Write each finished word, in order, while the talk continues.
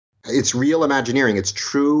It's real Imagineering. It's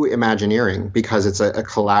true Imagineering because it's a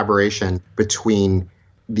collaboration between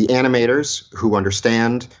the animators who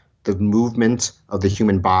understand the movement of the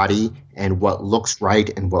human body and what looks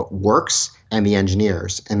right and what works, and the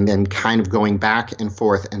engineers, and then kind of going back and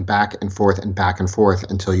forth and back and forth and back and forth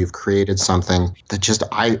until you've created something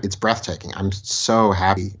that it's breathtaking. I'm so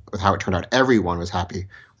happy with how it turned out. Everyone was happy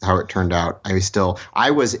with how it turned out.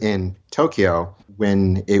 I was in Tokyo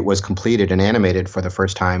when it was completed and animated for the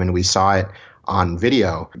first time, and we saw it on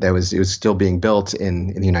video. It was still being built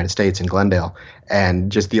in the United States, in Glendale,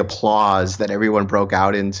 and just the applause that everyone broke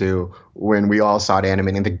out into when we all saw it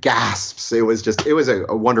animating, the gasps. It was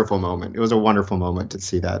a wonderful moment. It was a wonderful moment to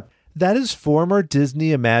see that. That is former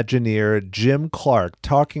Disney Imagineer Jim Clark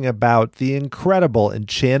talking about the incredible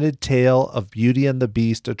Enchanted Tale of Beauty and the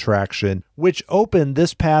Beast attraction, which opened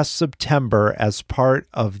this past September as part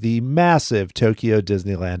of the massive Tokyo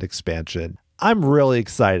Disneyland expansion. I'm really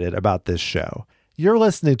excited about this show. You're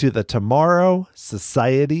listening to the Tomorrow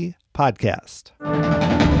Society podcast.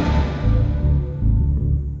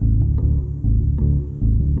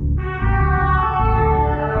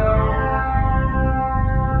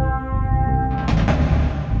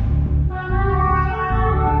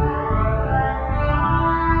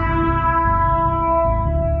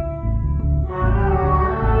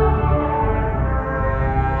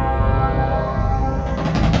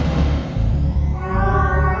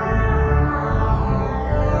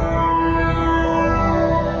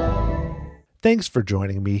 Thanks for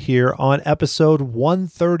joining me here on episode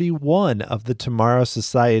 131 of the Tomorrow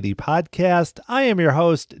Society podcast. I am your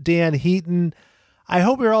host, Dan Heaton. I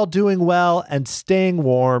hope you're all doing well and staying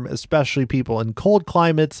warm, especially people in cold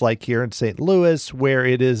climates like here in St. Louis, where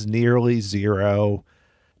it is nearly zero.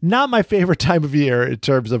 Not my favorite time of year in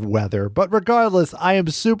terms of weather, but regardless, I am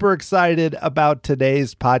super excited about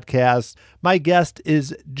today's podcast. My guest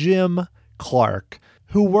is Jim Clark,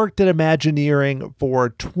 who worked at Imagineering for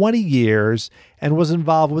 20 years and was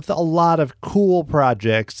involved with a lot of cool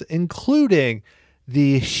projects, including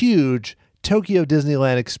the huge Tokyo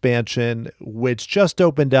Disneyland expansion, which just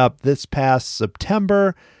opened up this past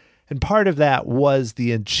September. And part of that was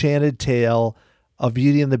the Enchanted Tale of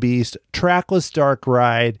Beauty and the Beast trackless dark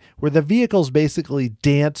ride, where the vehicles basically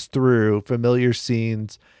dance through familiar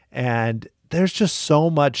scenes. And there's just so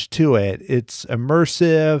much to it. It's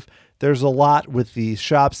immersive. There's a lot with the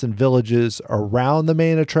shops and villages around the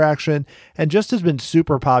main attraction, and just has been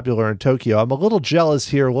super popular in Tokyo. I'm a little jealous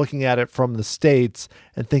here looking at it from the States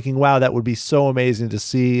and thinking, wow, that would be so amazing to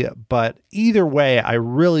see. But either way, I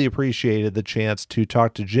really appreciated the chance to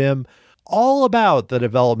talk to Jim all about the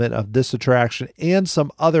development of this attraction and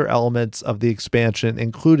some other elements of the expansion,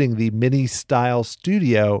 including the mini-style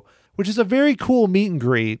studio, which is a very cool meet and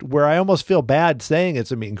greet where I almost feel bad saying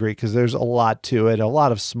it's a meet and greet because there's a lot to it, a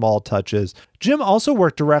lot of small touches. Jim also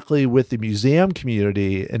worked directly with the museum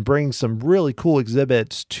community and bringing some really cool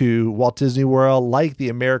exhibits to Walt Disney World, like the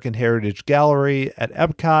American Heritage Gallery at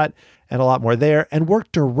Epcot and a lot more there, and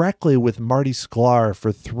worked directly with Marty Sklar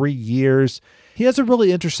for 3 years. He has a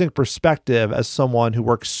really interesting perspective as someone who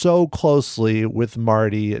worked so closely with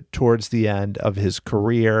Marty towards the end of his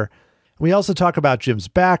career. We also talk about Jim's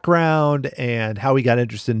background and how he got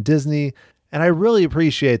interested in Disney. And I really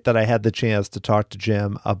appreciate that I had the chance to talk to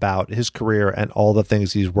Jim about his career and all the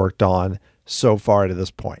things he's worked on so far to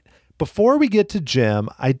this point. Before we get to Jim,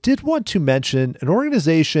 I did want to mention an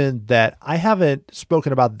organization that I haven't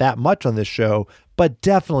spoken about that much on this show, but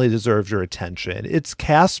definitely deserves your attention. It's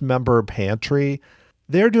Cast Member Pantry.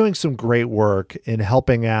 They're doing some great work in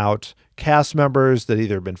helping out cast members that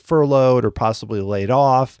either have been furloughed or possibly laid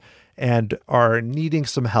off and are needing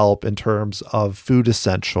some help in terms of food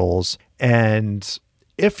essentials. And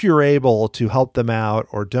if you're able to help them out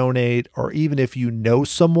or donate, or even if you know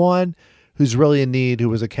someone who's really in need, who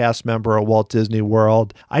was a cast member at Walt Disney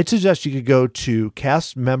World, I'd suggest you could go to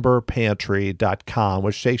castmemberpantry.com,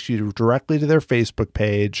 which takes you directly to their Facebook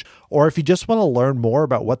page. Or if you just want to learn more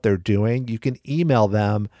about what they're doing, you can email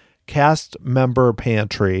them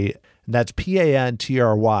castmemberpantry, and that's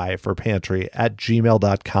Pantry for pantry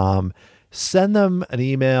 @gmail.com. Send them an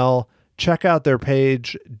email, check out their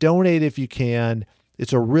page, donate if you can.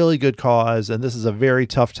 It's a really good cause, and this is a very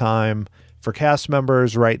tough time for cast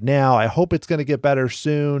members right now. I hope it's going to get better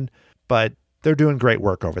soon, but they're doing great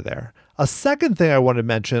work over there. A second thing I want to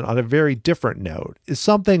mention on a very different note is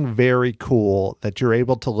something very cool that you're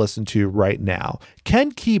able to listen to right now.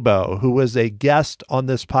 Ken Kibo, who was a guest on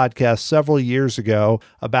this podcast several years ago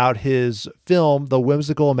about his film, The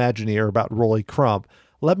Whimsical Imagineer, about Rolly Crump,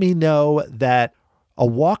 let me know that A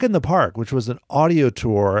Walk in the Park, which was an audio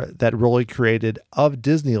tour that Rolly created of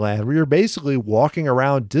Disneyland, where you're basically walking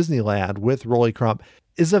around Disneyland with Rolly Crump,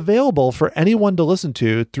 is available for anyone to listen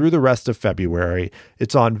to through the rest of February.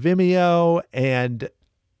 It's on Vimeo, and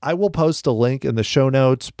I will post a link in the show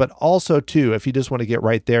notes, but also too, if you just want to get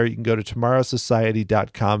right there, you can go to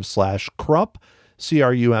tomorrowsociety.com/crump, CRUMP.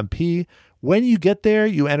 When you get there,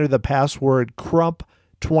 you enter the password crump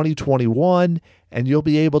 2021, and you'll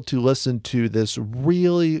be able to listen to this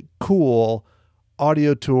really cool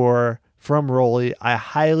audio tour from Rolly. I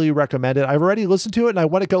highly recommend it. I've already listened to it and I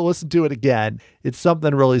want to go listen to it again. It's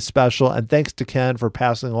something really special. And thanks to Ken for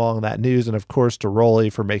passing along that news. And of course to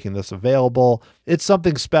Rolly for making this available. It's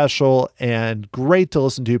something special and great to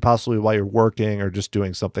listen to, possibly while you're working or just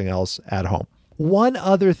doing something else at home. One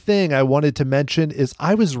other thing I wanted to mention is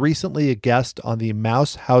I was recently a guest on the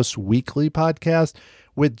Mouse House Weekly podcast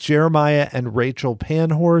with Jeremiah and Rachel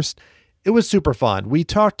Panhorst. It was super fun. We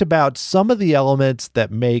talked about some of the elements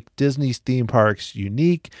that make Disney's theme parks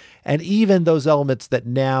unique, and even those elements that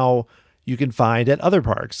now you can find at other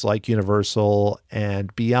parks like Universal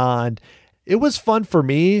and beyond. It was fun for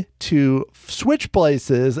me to switch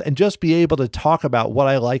places and just be able to talk about what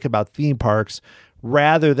I like about theme parks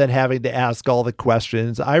rather than having to ask all the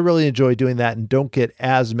questions. I really enjoy doing that and don't get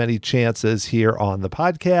as many chances here on the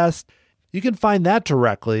podcast. You can find that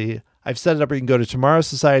directly. I've set it up where you can go to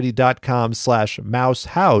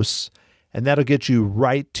tomorrowsociety.com/mousehouse, and that'll get you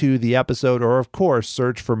right to the episode, or of course,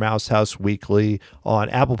 search for Mouse House Weekly on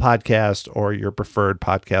Apple Podcast or your preferred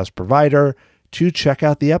podcast provider to check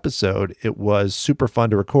out the episode. It was super fun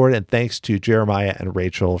to record, and thanks to Jeremiah and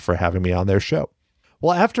Rachel for having me on their show.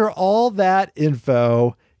 Well, after all that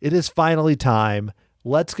info, it is finally time.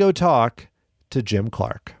 Let's go talk to Jim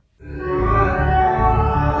Clark.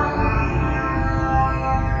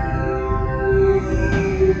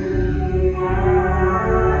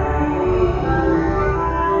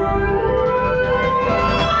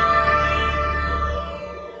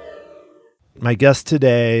 My guest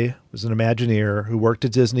today was an Imagineer who worked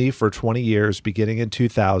at Disney for 20 years, beginning in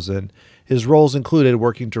 2000. His roles included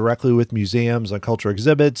working directly with museums on cultural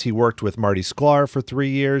exhibits. He worked with Marty Sklar for 3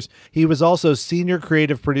 years. He was also senior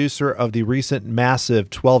creative producer of the recent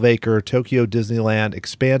massive 12-acre Tokyo Disneyland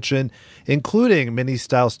expansion, including Mini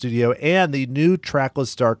Style Studio and the new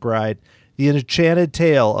trackless dark ride, The Enchanted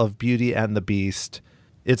Tale of Beauty and the Beast.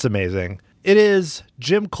 It's amazing. It is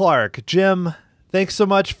Jim Clark. Jim, thanks so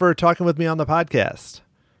much for talking with me on the podcast.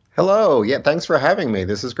 Hello. Yeah, thanks for having me.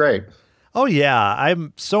 This is great. Oh, yeah.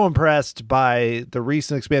 I'm so impressed by the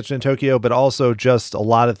recent expansion in Tokyo, but also just a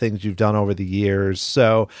lot of things you've done over the years.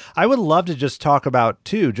 So I would love to just talk about,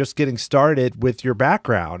 too, just getting started with your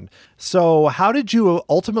background. So how did you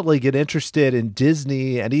ultimately get interested in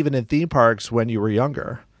Disney and even in theme parks when you were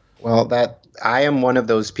younger? Well, I am one of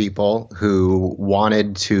those people who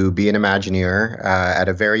wanted to be an Imagineer at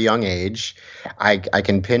a very young age. I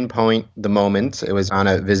can pinpoint the moment. It was on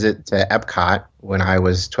a visit to Epcot when I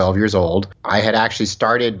was 12 years old. I had actually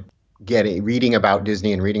started reading about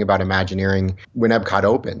Disney and reading about Imagineering when Epcot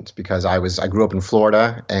opened, because I grew up in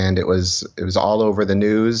Florida, and it was all over the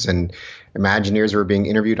news, and Imagineers were being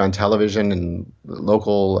interviewed on television and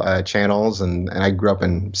local channels, and I grew up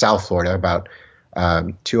in South Florida, about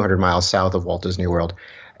 200 miles south of Walt Disney World.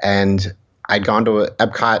 And I'd gone to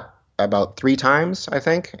Epcot about 3 times, I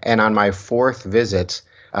think. And on my 4th visit,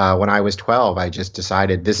 when I was 12, I just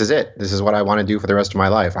decided, this is it. This is what I want to do for the rest of my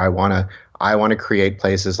life. I want to create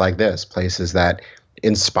places like this, places that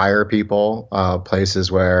inspire people,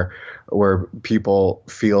 places where people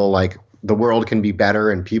feel like the world can be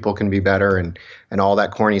better and people can be better, and all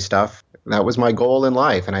that corny stuff. That was my goal in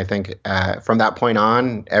life. And I think from that point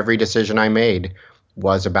on, every decision I made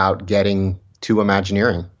was about getting to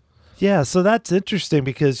Imagineering. Yeah, so that's interesting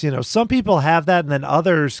because, some people have that and then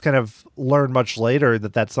others kind of learn much later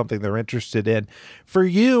that that's something they're interested in. For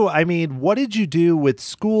you, I mean, what did you do with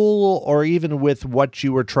school or even with what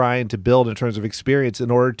you were trying to build in terms of experience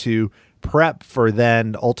in order to prep for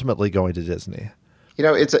then ultimately going to Disney?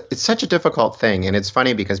 It's such a difficult thing. And it's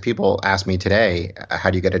funny because people ask me today, how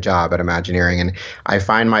do you get a job at Imagineering? And I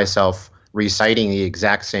find myself reciting the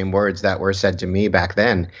exact same words that were said to me back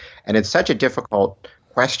then. And it's such a difficult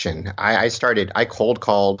question. I cold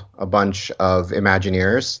called a bunch of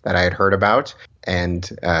Imagineers that I had heard about. And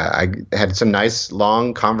I had some nice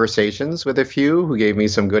long conversations with a few who gave me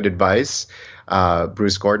some good advice.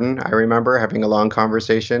 Bruce Gordon, I remember having a long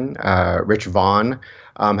conversation. Rich Vaughn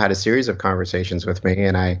had a series of conversations with me,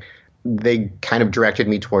 and they kind of directed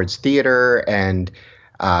me towards theater, and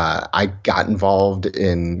I got involved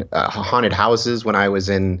in haunted houses when I was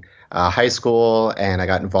in high school, and I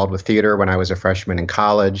got involved with theater when I was a freshman in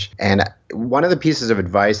college. And one of the pieces of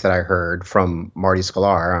advice that I heard from Marty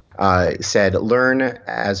Sklar said, learn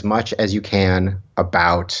as much as you can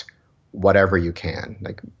about whatever you can.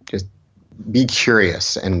 Like, just be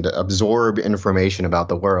curious and absorb information about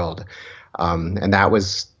the world. And that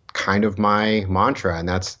was kind of my mantra, and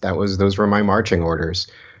those were my marching orders.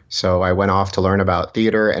 So I went off to learn about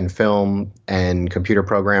theater and film and computer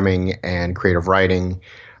programming and creative writing.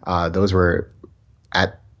 Those were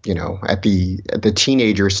at the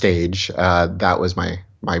teenager stage. That was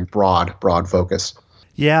my broad focus.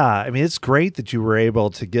 Yeah, I mean, it's great that you were able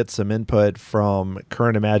to get some input from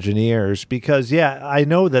current Imagineers because, yeah, I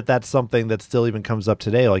know that that's something that still even comes up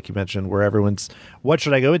today, like you mentioned, where everyone's, what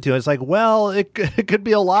should I go into? And it's like, well, it could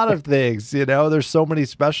be a lot of things, there's so many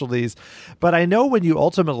specialties. But I know when you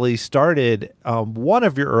ultimately started, one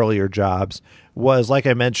of your earlier jobs was, like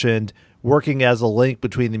I mentioned, working as a link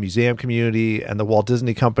between the museum community and the Walt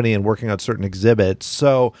Disney Company and working on certain exhibits.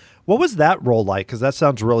 So what was that role like? Because that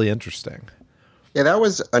sounds really interesting. Yeah, that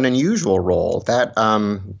was an unusual role. That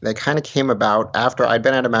kind of came about after I'd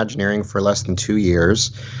been at Imagineering for less than 2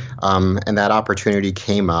 years, and that opportunity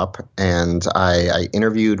came up, and I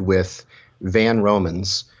interviewed with Van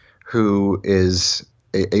Romans, who is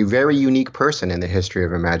a very unique person in the history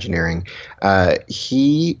of Imagineering.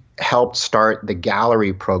 He helped start the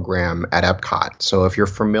gallery program at Epcot. So if you're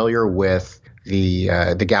familiar with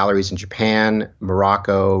the galleries in Japan,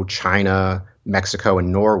 Morocco, China, Mexico,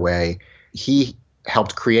 and Norway, he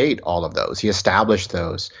helped create all of those. He established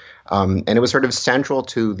those. And it was sort of central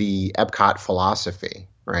to the Epcot philosophy,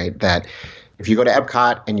 right? That if you go to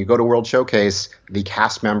Epcot and you go to World Showcase, the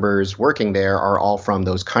cast members working there are all from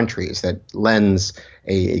those countries. That lends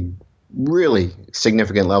a really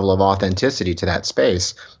significant level of authenticity to that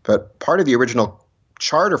space. But part of the original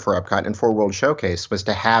charter for Epcot and for World Showcase was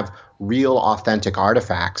to have real authentic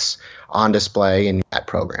artifacts on display in that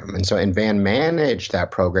program. And Van managed that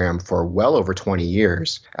program for well over 20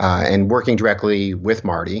 years. And working directly with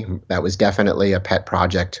Marty, that was definitely a pet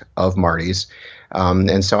project of Marty's.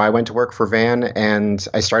 And so I went to work for Van, and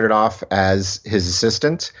I started off as his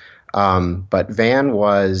assistant. But Van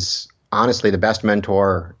was honestly the best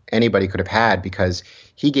mentor anybody could have had, because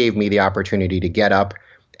he gave me the opportunity to get up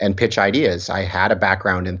and pitch ideas. I had a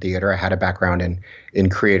background in theater. I had a background in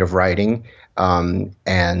creative writing.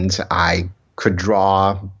 And I could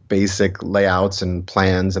draw basic layouts and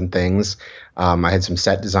plans and things. I had some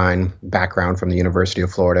set design background from the University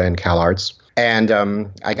of Florida and CalArts. And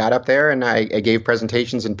I got up there and I gave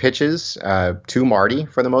presentations and pitches to Marty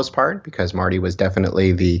for the most part, because Marty was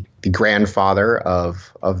definitely the grandfather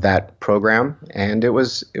of that program. And it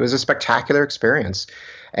was a spectacular experience.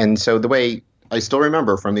 And so the way I still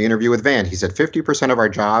remember from the interview with Van, he said 50% of our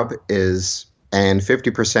job is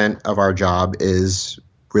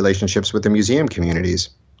relationships with the museum communities,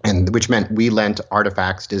 and which meant we lent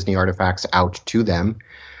artifacts, Disney artifacts, out to them.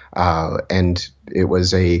 And it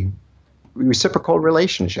was a reciprocal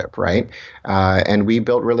relationship, right? And we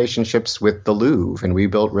built relationships with the Louvre, and we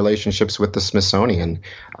built relationships with the Smithsonian.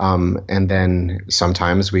 And then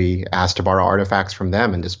sometimes we asked to borrow artifacts from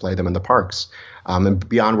them and display them in the parks. And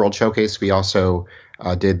beyond World Showcase, we also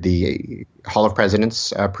did the Hall of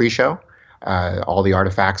Presidents pre-show. All the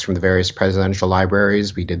artifacts from the various presidential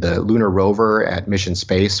libraries. We did the lunar rover at Mission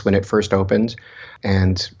Space when it first opened,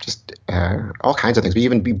 and just all kinds of things.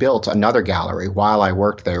 We built another gallery while I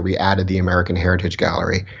worked there. We added the American Heritage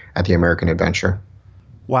Gallery at the American Adventure.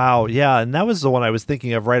 Wow, yeah, and that was the one I was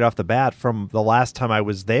thinking of right off the bat from the last time I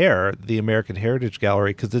was there, the American Heritage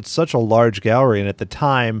Gallery, because it's such a large gallery, and at the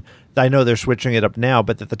time, I know they're switching it up now,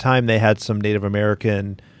 but at the time they had some Native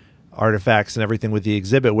American artifacts and everything with the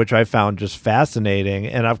exhibit, which I found just fascinating.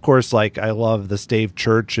 And of course, like, I love the Stave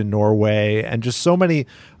Church in Norway and just so many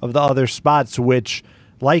of the other spots, which,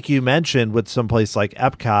 like you mentioned, with some place like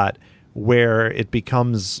Epcot, where it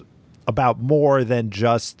becomes about more than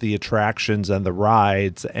just the attractions and the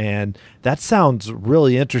rides. And that sounds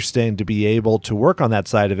really interesting to be able to work on that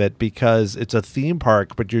side of it, because it's a theme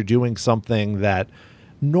park, but you're doing something that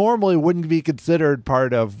normally wouldn't be considered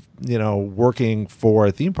part of, working for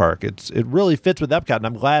a theme park. It really fits with Epcot, and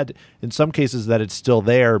I'm glad in some cases that it's still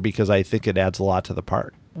there, because I think it adds a lot to the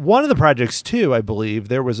park. One of the projects too, I believe,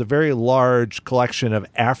 there was a very large collection of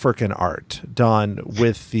African art done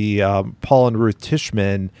with the Paul and Ruth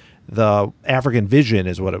Tishman. The African Vision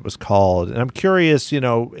is what it was called. And I'm curious,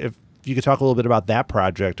 if you could talk a little bit about that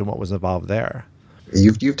project and what was involved there.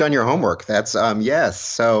 You've done your homework. That's yes.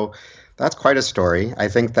 So that's quite a story. I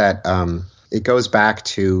think that it goes back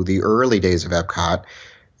to the early days of Epcot.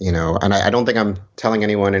 And I don't think I'm telling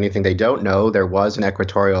anyone anything they don't know. There was an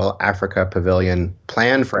Equatorial Africa pavilion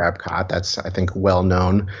planned for Epcot. That's, I think, well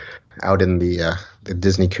known out in the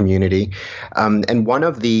Disney community. And one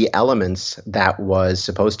of the elements that was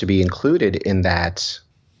supposed to be included in that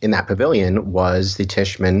pavilion was the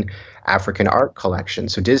Tishman African art collection.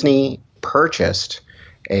 So Disney purchased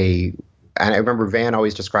and I remember Van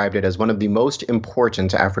always described it as one of the most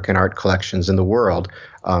important African art collections in the world.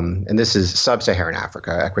 And this is sub-Saharan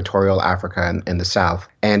Africa, Equatorial Africa in the south.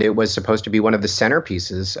 And it was supposed to be one of the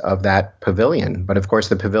centerpieces of that pavilion. But of course,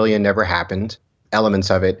 the pavilion never happened. Elements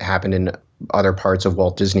of it happened in other parts of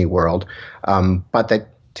Walt Disney World. But the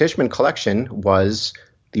Tishman collection was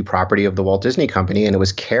the property of the Walt Disney Company, and it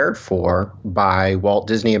was cared for by Walt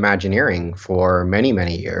Disney Imagineering for many,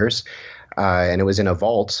 many years. And it was in a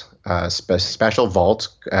vault, special vault,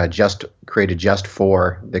 just created just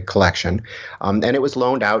for the collection. And it was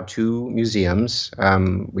loaned out to museums.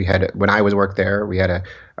 When I worked there, we had a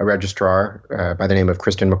registrar by the name of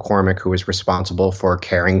Kristen McCormick, who was responsible for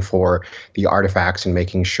caring for the artifacts and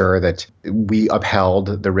making sure that we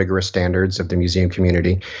upheld the rigorous standards of the museum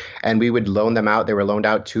community. And we would loan them out. They were loaned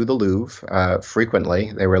out to the Louvre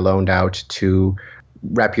frequently. They were loaned out to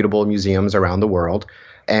reputable museums around the world.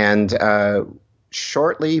 And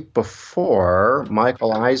shortly before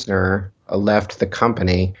Michael Eisner left the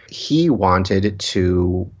company, he wanted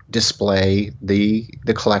to display the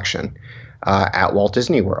collection at Walt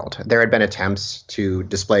Disney World. There had been attempts to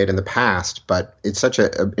display it in the past, but it's such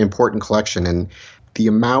an important collection, and the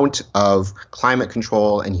amount of climate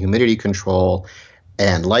control and humidity control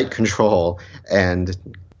and light control and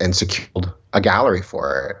secured a gallery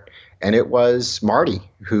for it. And it was Marty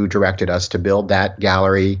who directed us to build that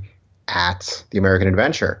gallery at the American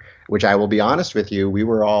Adventure, which I will be honest with you, we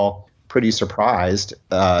were all pretty surprised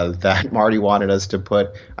that Marty wanted us to put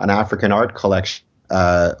an African art collection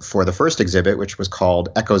for the first exhibit, which was called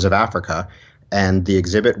Echoes of Africa. And the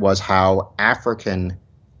exhibit was how African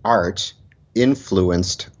art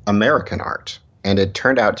influenced American art. And it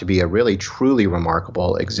turned out to be a really, truly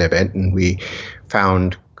remarkable exhibit. And we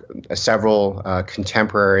found several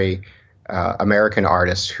contemporary American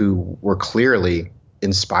artists who were clearly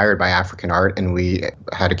inspired by African art. And we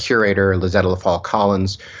had a curator, Lizetta LaFalle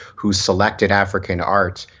Collins, who selected African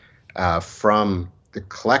art from the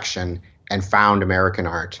collection and found American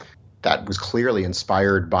art that was clearly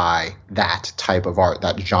inspired by that type of art,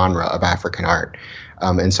 that genre of African art.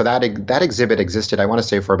 And so that exhibit existed, I want to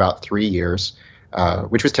say, for about 3 years,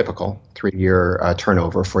 which was typical, 3-year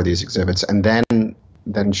turnover for these exhibits. And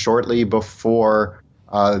then shortly before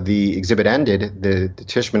the exhibit ended, the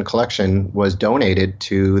Tishman collection was donated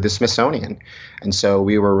to the Smithsonian. And so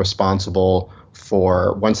we were responsible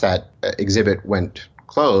for, once that exhibit went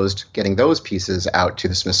closed, getting those pieces out to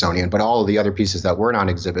the Smithsonian, but all of the other pieces that were on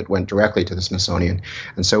exhibit went directly to the Smithsonian.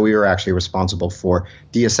 And so we were actually responsible for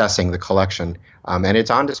deassessing the collection. And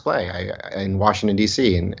it's on display in Washington,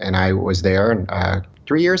 D.C. And I was there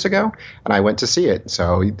 3 years ago, and I went to see it.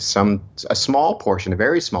 So a small portion, a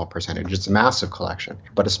very small percentage, it's a massive collection,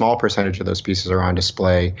 but a small percentage of those pieces are on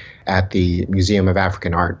display at the Museum of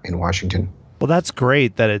African Art in Washington. Well, that's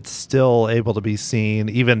great that it's still able to be seen,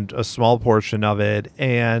 even a small portion of it,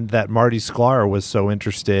 and that Marty Sklar was so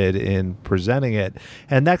interested in presenting it.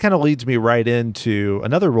 And that kind of leads me right into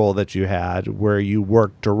another role that you had where you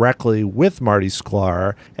worked directly with Marty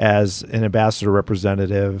Sklar as an ambassador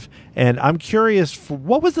representative. And I'm curious,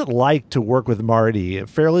 what was it like to work with Marty?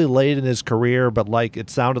 Fairly late in his career, but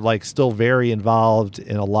it sounded like still very involved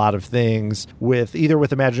in a lot of things with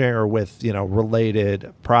Imagineering or with,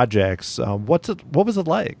 related projects. What was it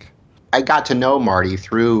like? I got to know Marty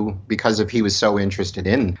because he was so interested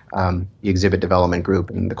in the exhibit development group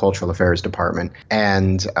and the cultural affairs department.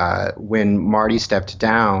 And when Marty stepped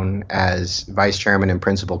down as vice chairman and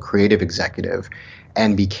principal creative executive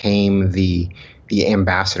and became the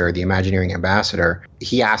ambassador, the Imagineering ambassador,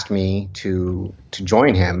 he asked me to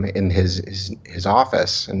join him in his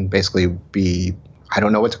office and basically be, I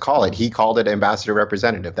don't know what to call it. He called it ambassador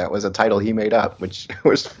representative. That was a title he made up, which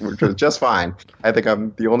was just fine. I think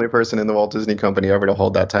I'm the only person in the Walt Disney Company ever to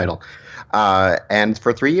hold that title. And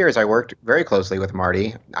for 3 years, I worked very closely with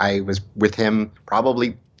Marty. I was with him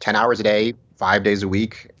probably 10 hours a day, 5 days a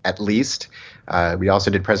week at least. We also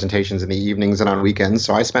did presentations in the evenings and on weekends.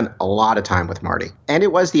 So I spent a lot of time with Marty. And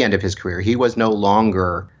it was the end of his career. He was no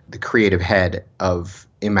longer the creative head of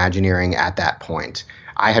Imagineering at that point.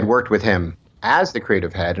 I had worked with him as the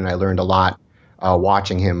creative head, and I learned a lot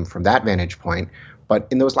watching him from that vantage point. But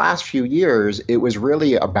in those last few years, it was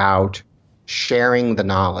really about sharing the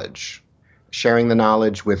knowledge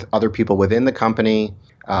with other people within the company,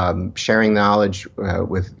 sharing knowledge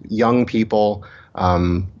with young people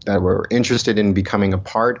that were interested in becoming a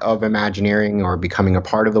part of Imagineering or becoming a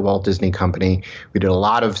part of the Walt Disney Company. We did a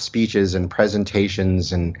lot of speeches and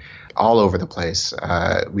presentations and all over the place.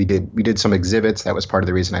 We did some exhibits. That was part of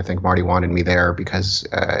the reason I think Marty wanted me there, because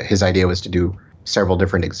his idea was to do several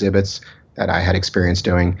different exhibits that I had experience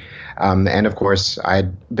doing. And of course,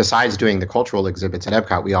 besides doing the cultural exhibits at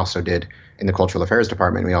Epcot, we also did, in the Cultural Affairs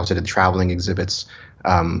Department, we also did traveling exhibits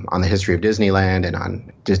on the history of Disneyland and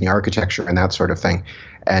on Disney architecture and that sort of thing.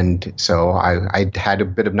 And so I had a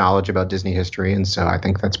bit of knowledge about Disney history, and so I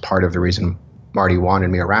think that's part of the reason Marty wanted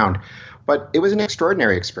me around. But it was an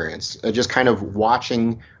extraordinary experience, just kind of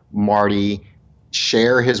watching Marty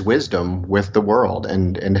share his wisdom with the world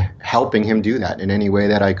and helping him do that in any way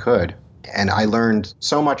that I could. And I learned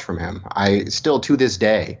so much from him. I still, to this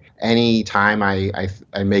day, anytime I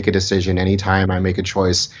make a decision, anytime I make a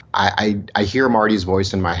choice, I hear Marty's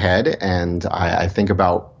voice in my head, and I think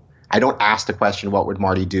about, I don't ask the question, what would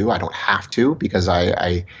Marty do? I don't have to, because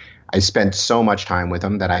I spent so much time with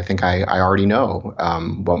him that I think I already know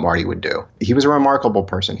what Marty would do. He was a remarkable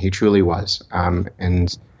person. He truly was.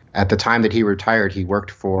 And at the time that he retired, he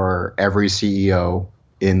worked for every CEO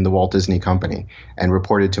in the Walt Disney Company and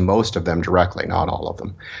reported to most of them directly, not all of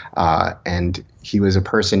them. And he was a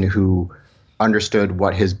person who understood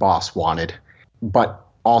what his boss wanted, but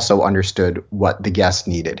also understood what the guest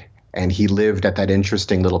needed. And he lived at that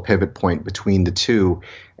interesting little pivot point between the two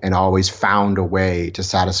and always found a way to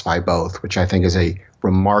satisfy both, which I think is a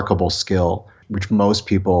remarkable skill, which most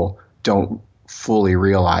people don't fully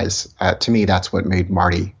realize. To me, that's what made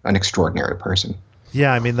Marty an extraordinary person.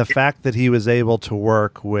 Yeah, I mean, the fact that he was able to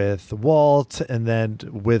work with Walt and then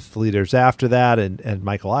with leaders after that and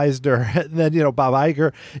Michael Eisner and then, Bob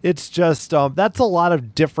Iger, it's just, that's a lot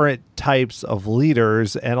of different types of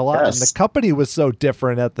leaders and a lot. Yes. And the company was so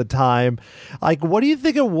different at the time. Like, what do you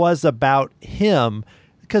think it was about him?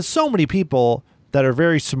 Because so many people that are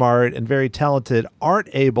very smart and very talented aren't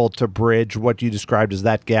able to bridge what you described as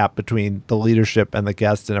that gap between the leadership and the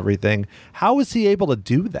guests and everything. How was he able to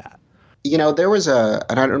do that? There was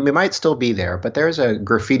it might still be there, but there's a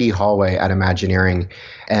graffiti hallway at Imagineering,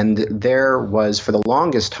 and there was, for the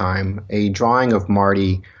longest time, a drawing of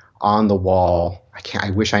Marty on the wall.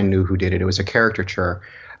 I wish I knew who did it. It was a caricature,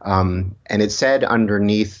 and it said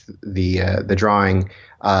underneath the drawing,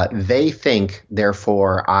 "They think,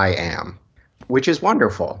 therefore I am," which is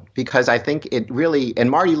wonderful, because I think it really,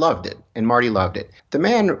 and Marty loved it. The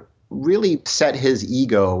man really set his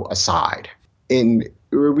ego aside in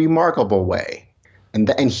a remarkable way.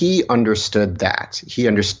 And he understood that. He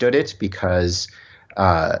understood it because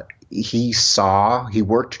he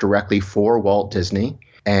worked directly for Walt Disney,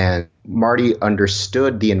 and Marty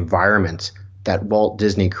understood the environment that Walt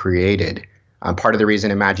Disney created. Part of the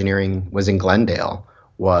reason Imagineering was in Glendale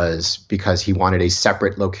was because he wanted a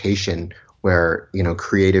separate location where,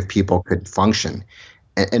 creative people could function.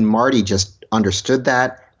 And Marty just understood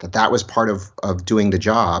that was part of doing the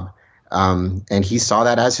job. And he saw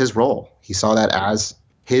that as his role. He saw that as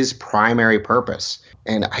his primary purpose.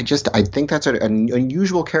 And I think that's an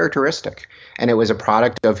unusual characteristic. And it was a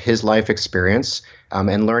product of his life experience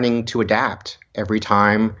and learning to adapt every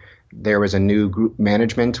time there was a new group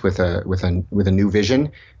management with a new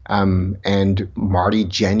vision. And Marty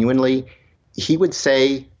genuinely, he would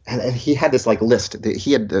say, and he had this list.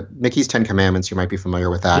 He had the Mickey's 10 Commandments. You might be familiar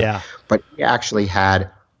with that. Yeah. But he actually had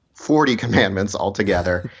 40 commandments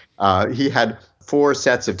altogether. He had 4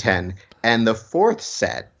 sets of 10. And the 4th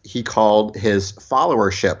set he called his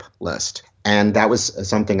followership list. And that was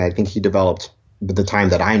something I think he developed at the time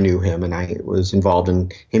that I knew him and I was involved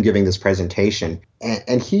in him giving this presentation.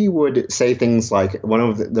 And he would say things like, one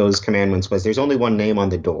of those commandments was, there's only one name on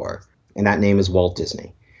the door, and that name is Walt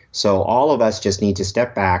Disney. So all of us just need to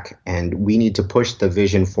step back and we need to push the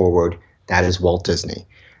vision forward. That is Walt Disney.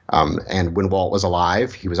 And when Walt was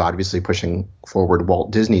alive, he was obviously pushing forward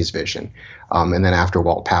Walt Disney's vision. And then after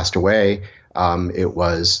Walt passed away, it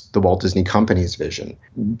was the Walt Disney Company's vision.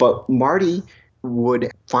 But Marty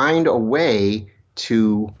would find a way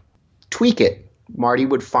to tweak it. Marty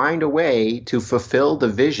would find a way to fulfill the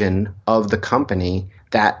vision of the company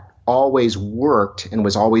that always worked and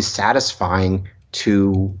was always satisfying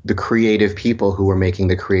to the creative people who were making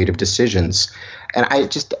the creative decisions. And I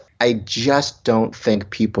just don't think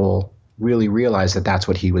people really realize that that's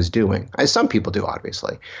what he was doing. Some people do,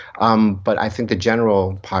 obviously. But I think the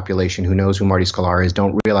general population who knows who Marty Sklar is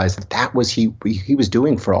don't realize that was he was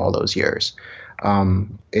doing for all those years.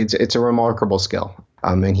 It's a remarkable skill.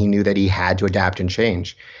 And he knew that he had to adapt and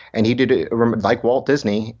change. And he did, like Walt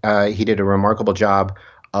Disney, he did a remarkable job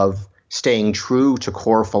of staying true to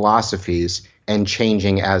core philosophies and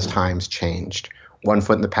changing as times changed. One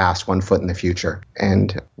foot in the past, one foot in the future,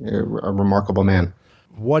 and a remarkable man.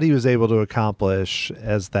 What he was able to accomplish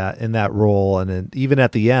as that in that role, and even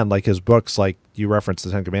at the end, like his books, like you referenced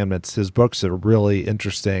the Ten Commandments, his books are really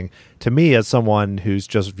interesting to me as someone who's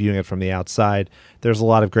just viewing it from the outside. There's a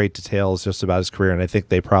lot of great details just about his career, and I think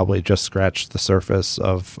they probably just scratched the surface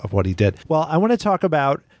of what he did. Well, I want to talk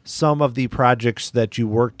about some of the projects that you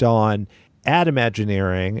worked on at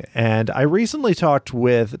Imagineering, and I recently talked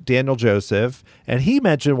with Daniel Joseph, and he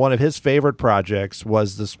mentioned one of his favorite projects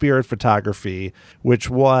was the Spirit Photography, which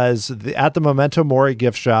was at the Memento Mori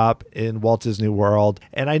gift shop in Walt Disney World.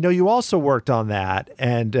 And I know you also worked on that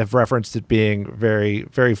and have referenced it being very,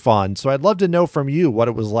 very fun. So I'd love to know from you what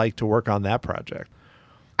it was like to work on that project.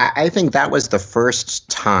 I think that was the first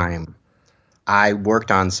time I worked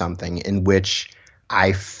on something in which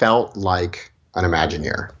I felt like an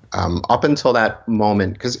Imagineer. Up until that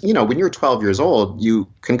moment, because, when you're 12 years old, you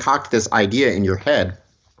concoct this idea in your head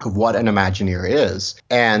of what an Imagineer is.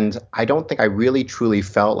 And I don't think I really truly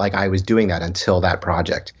felt like I was doing that until that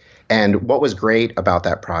project. And what was great about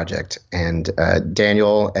that project, and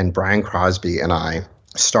Daniel and Brian Crosby and I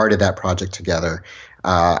started that project together.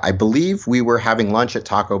 I believe we were having lunch at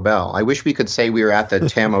Taco Bell. I wish we could say we were at the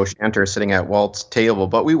Tam O'Shanter sitting at Walt's table,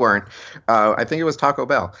 but we weren't. I think it was Taco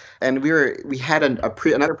Bell. And we had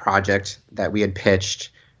another project that we had pitched,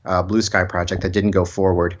 Blue Sky project, that didn't go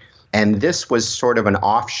forward. And this was sort of an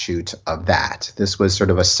offshoot of that. This was sort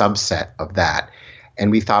of a subset of that. And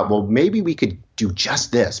we thought, well, maybe we could do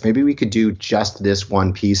just this. Maybe we could do just this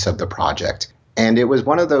one piece of the project. And it was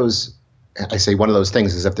one of those, I say one of those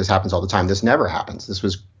things as if this happens all the time. This never happens. This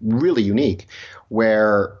was really unique,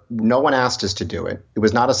 where no one asked us to do it. It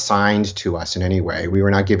was not assigned to us in any way. We were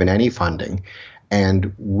not given any funding.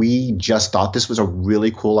 And we just thought this was a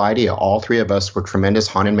really cool idea. All three of us were tremendous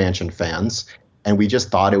Haunted Mansion fans. And we just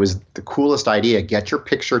thought it was the coolest idea. Get your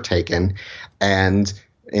picture taken, and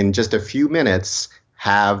in just a few minutes,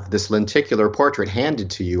 have this lenticular portrait handed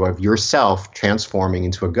to you of yourself transforming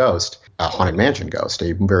into a ghost. A Haunted Mansion ghost,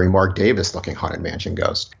 a very Mark Davis looking Haunted Mansion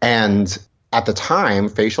ghost. And at the time,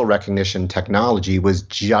 facial recognition technology was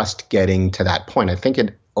just getting to that point. I think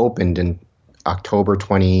it opened in October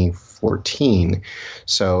 2014.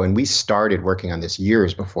 And we started working on this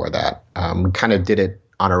years before that. We kind of did it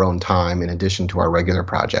on our own time in addition to our regular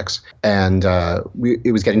projects. And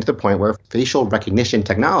it was getting to the point where facial recognition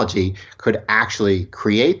technology could actually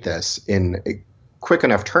create this in a quick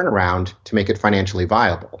enough turnaround to make it financially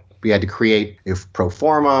viable. We had to create a pro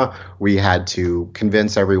forma. We had to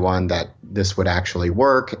convince everyone that this would actually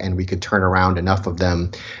work, and we could turn around enough of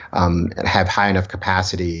them and have high enough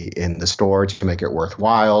capacity in the store to make it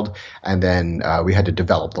worthwhile. And then we had to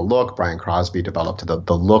develop the look. Brian Crosby developed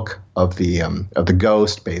the look of the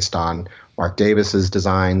ghost based on Mark Davis's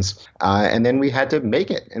designs. And then we had to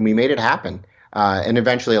make it, and we made it happen. And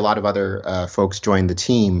eventually a lot of other folks joined the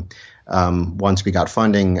team. Once we got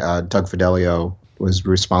funding, Doug Fidelio was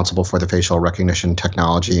responsible for the facial recognition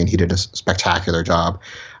technology, and he did a spectacular job.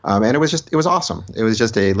 And it was awesome. It was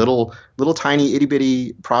just a little tiny itty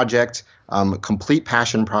bitty project, complete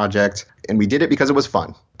passion project. And we did it because it was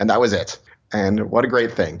fun. And that was it. And what a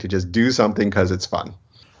great thing to just do something because it's fun.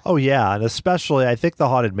 Oh, yeah. And especially, I think the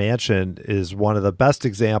Haunted Mansion is one of the best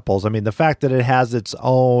examples. I mean, the fact that it has its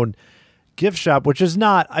own gift shop, which is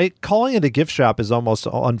not, calling it a gift shop is almost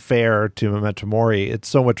unfair to Memento Mori. It's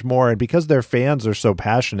so much more. And because their fans are so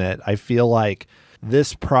passionate, I feel like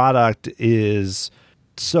this product is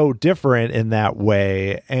so different in that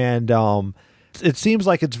way. And it seems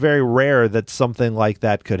like it's very rare that something like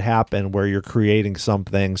that could happen where you're creating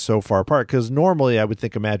something so far apart. Because normally I would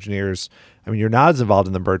think Imagineers, you're not as involved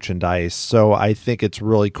in the merchandise. So I think it's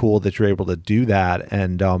really cool that you're able to do that.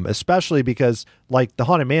 And especially because like the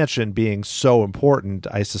Haunted Mansion being so important,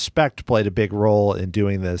 I suspect played a big role in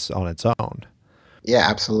doing this on its own. Yeah,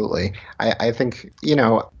 absolutely. I think,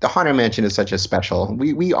 the Haunted Mansion is such a special,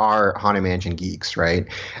 we are Haunted Mansion geeks, right?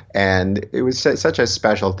 And it was such a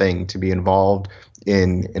special thing to be involved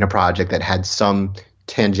in a project that had some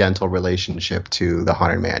tangential relationship to the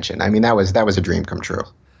Haunted Mansion. That was a dream come true.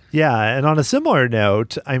 Yeah. And on a similar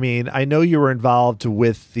note, I know you were involved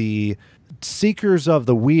with the Seekers of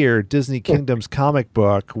the Weird Disney Kingdoms comic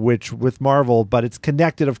book, which with Marvel, but it's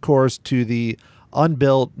connected, of course, to the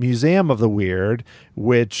unbuilt Museum of the Weird,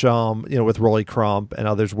 which, with Rolly Crump and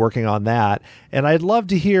others working on that. And I'd love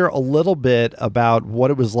to hear a little bit about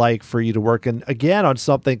what it was like for you to work again on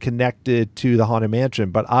something connected to the Haunted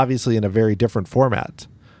Mansion, but obviously in a very different format.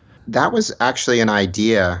 That was actually an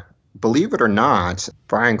idea believe it or not,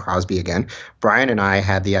 Brian Crosby again, Brian and I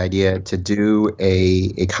had the idea to do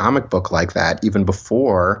a comic book like that even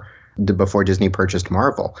before Disney purchased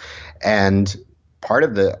Marvel. And part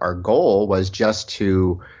of our goal was just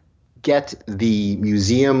to get the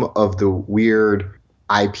Museum of the Weird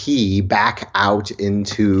IP back out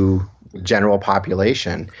into general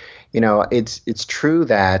population. It's true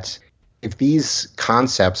that if these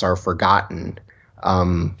concepts are forgotten,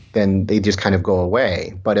 then they just kind of go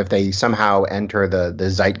away. But if they somehow enter the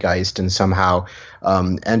zeitgeist and somehow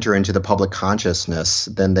enter into the public consciousness,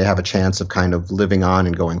 then they have a chance of kind of living on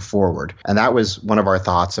and going forward. And that was one of our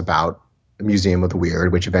thoughts about Museum of the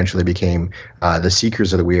Weird, which eventually became the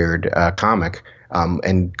Seekers of the Weird comic.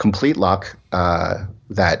 And complete luck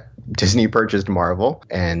that Disney purchased Marvel,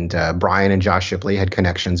 and Brian and Josh Shipley had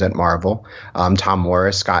connections at Marvel. Tom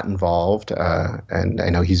Morris got involved, and I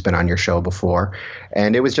know he's been on your show before.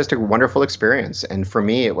 And it was just a wonderful experience. And for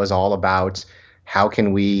me, it was all about how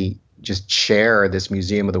can we just share this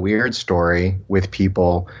Museum of the Weird story with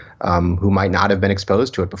people who might not have been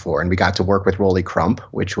exposed to it before. And we got to work with Rolly Crump,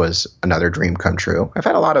 which was another dream come true. I've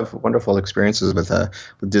had a lot of wonderful experiences with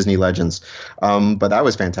Disney legends, but that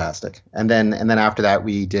was fantastic. And then after that,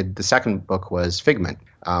 we did the second book was Figment,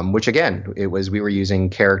 which again, we were using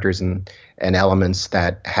characters and elements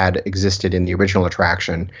that had existed in the original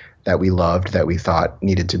attraction that we loved, that we thought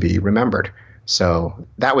needed to be remembered. So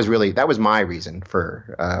that was my reason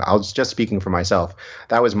for, I was just speaking for myself,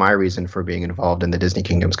 that was my reason for being involved in the Disney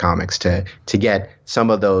Kingdoms comics, to get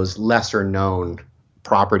some of those lesser known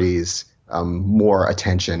properties more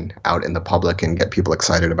attention out in the public and get people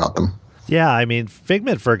excited about them. Yeah, I mean,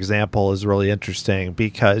 Figment, for example, is really interesting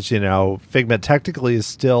because, Figment technically is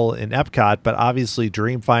still in Epcot, but obviously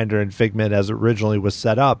Dreamfinder and Figment, as it originally was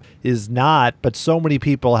set up, is not, but so many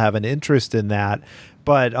people have an interest in that.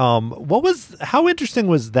 But how interesting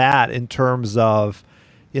was that in terms of,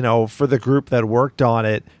 for the group that worked on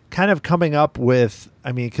it, kind of coming up with,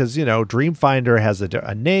 because, Dreamfinder has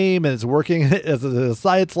a name and it's working as a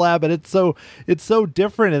science lab, and it's so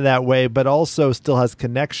different in that way, but also still has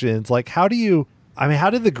connections. Like, how did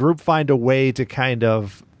the group find a way to kind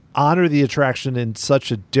of honor the attraction in such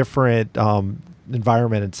a different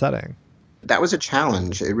environment and setting? That was a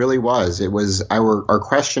challenge. It really was. It was our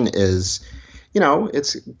question is,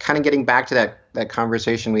 it's kind of getting back to that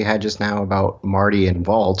conversation we had just now about Marty and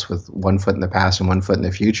Walt, with one foot in the past and one foot in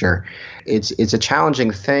the future. It's a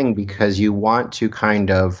challenging thing because you want to kind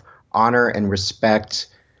of honor and respect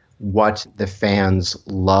what the fans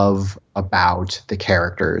love about the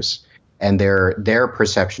characters and their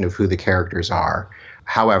perception of who the characters are.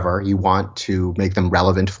 However, you want to make them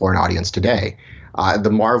relevant for an audience today.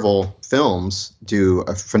 The Marvel films do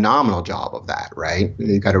a phenomenal job of that, right?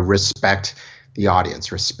 You got to respect the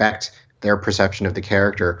audience, respect their perception of the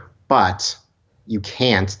character, but you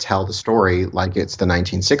can't tell the story like it's the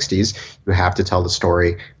 1960s. You have to tell the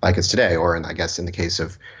story like it's today, or in the case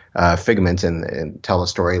of Figment, and tell a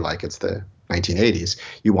story like it's the 1980s.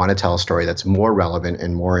 You want to tell a story that's more relevant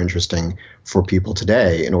and more interesting for people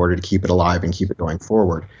today in order to keep it alive and keep it going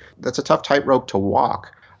forward. That's a tough tightrope to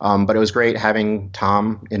walk. But it was great having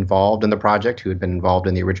Tom involved in the project, who had been involved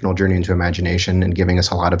in the original Journey into Imagination and giving us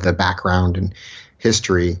a lot of the background and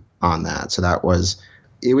history on that. So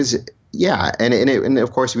and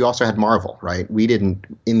of course we also had Marvel, right?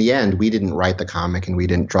 In the end, we didn't write the comic and we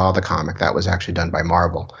didn't draw the comic. That was actually done by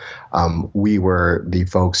Marvel. We were the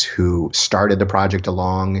folks who started the project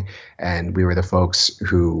along, and we were the folks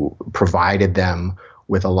who provided them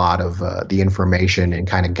with a lot of the information and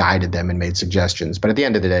kind of guided them and made suggestions. But at the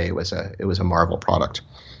end of the day, it was a Marvel product.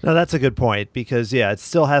 No, that's a good point, because it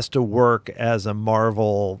still has to work as a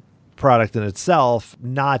Marvel product in itself.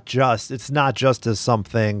 It's not just as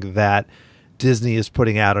something that Disney is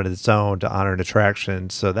putting out on its own to honor an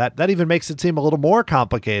attraction. So that even makes it seem a little more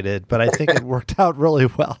complicated, but I think it worked out really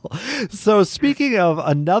well. So speaking of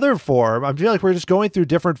another form, I feel like we're just going through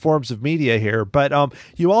different forms of media here, but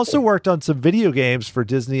you also worked on some video games for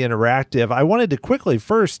Disney Interactive. I wanted to quickly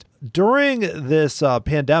first, during this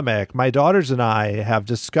pandemic, my daughters and I have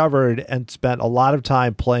discovered and spent a lot of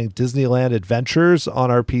time playing Disneyland Adventures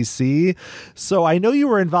on our PC. So I know you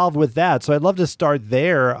were involved with that. So I'd love to start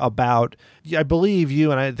there about, I believe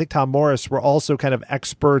you and I think Tom Morris were also kind of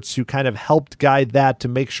experts who kind of helped guide that to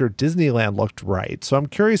make sure Disneyland looked right. So I'm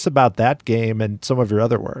curious about that game and some of your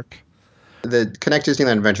other work. The Connect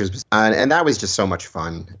Disneyland Adventures, and that was just so much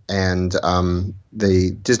fun. And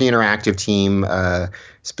the Disney Interactive team,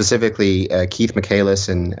 specifically Keith Michaelis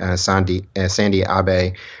and Sandy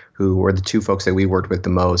Abe, who were the two folks that we worked with the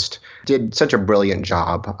most, did such a brilliant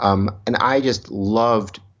job. And I just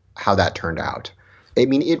loved how that turned out. I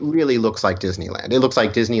mean, it really looks like Disneyland. It looks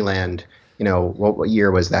like Disneyland, what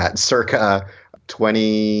year was that? Circa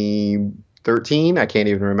 2013? I can't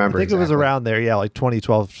even remember I think exactly. it was around there, yeah, like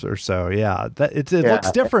 2012 or so. Yeah, it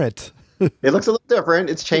looks different. It looks a little different.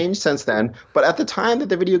 It's changed since then. But at the time that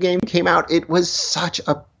the video game came out, it was such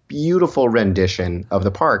a beautiful rendition of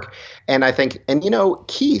the park. And I think,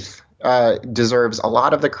 Keith deserves a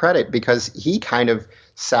lot of the credit because he kind of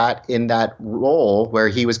sat in that role where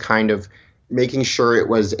he was kind of making sure it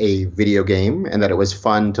was a video game and that it was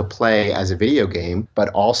fun to play as a video game, but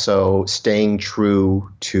also staying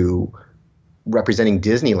true to representing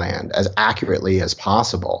Disneyland as accurately as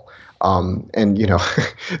possible. Tom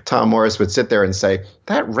Morris would sit there and say,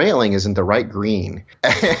 that railing isn't the right green.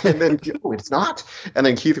 And then, oh, it's not. And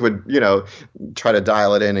then Keith would, try to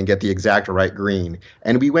dial it in and get the exact right green.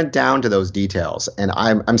 And we went down to those details. And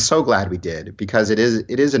I'm so glad we did because it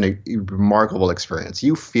is a remarkable experience.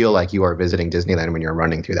 You feel like you are visiting Disneyland when you're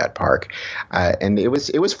running through that park. And it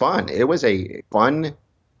was fun. It was a fun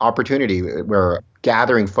opportunity where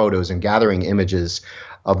gathering photos and gathering images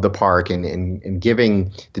of the park and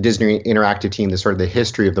giving the Disney Interactive team the sort of the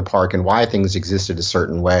history of the park and why things existed a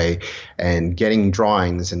certain way, and getting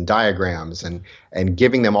drawings and diagrams and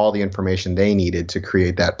giving them all the information they needed to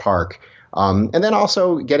create that park. And then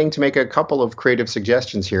also getting to make a couple of creative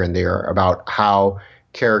suggestions here and there about how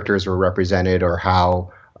characters were represented or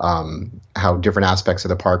how different aspects of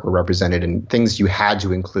the park were represented and things you had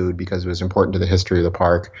to include because it was important to the history of the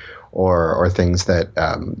park, or things that,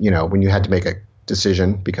 when you had to make a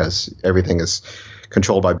decision because everything is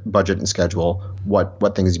controlled by budget and schedule,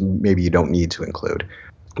 what things maybe you don't need to include.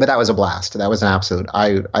 But that was a blast. That was an absolute,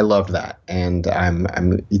 I loved that. And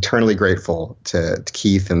I'm eternally grateful to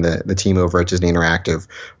Keith and the team over at Disney Interactive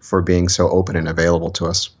for being so open and available to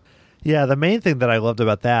us. Yeah, the main thing that I loved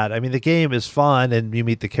about that, I mean, the game is fun and you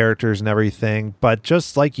meet the characters and everything, but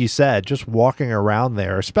just like you said, just walking around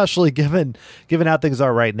there, especially given how things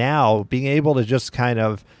are right now, being able to just kind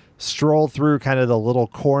of stroll through kind of the little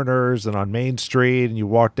corners and on Main Street, and you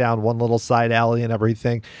walk down one little side alley and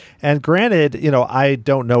everything. And granted, I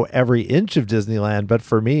don't know every inch of Disneyland, but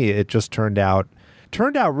for me, it just turned out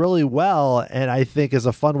really well, and I think is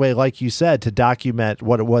a fun way, like you said, to document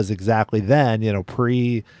what it was exactly then,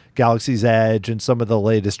 pre Galaxy's Edge and some of the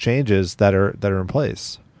latest changes that are in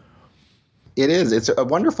place. It is. It's a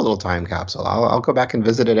wonderful little time capsule. I'll go back and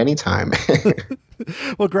visit it anytime.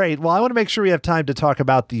 Well, great. Well, I want to make sure we have time to talk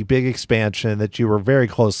about the big expansion that you were very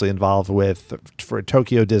closely involved with for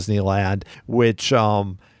Tokyo Disneyland, which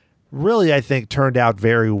really, I think, turned out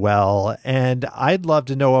very well. And I'd love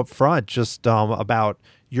to know up front just about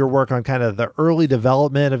your work on kind of the early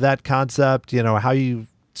development of that concept,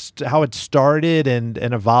 how it started and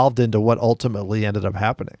evolved into what ultimately ended up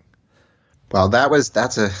happening. Well,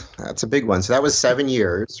 that's a big one. So that was 7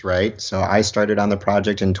 years, right? So I started on the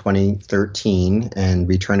project in 2013, and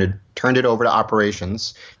we turned it over to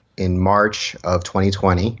operations in March of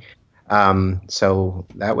 2020. So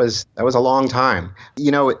that was a long time.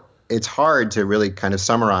 It's hard to really kind of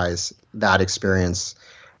summarize that experience.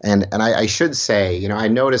 And I should say, I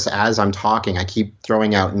notice as I'm talking, I keep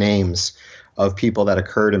throwing out names of people that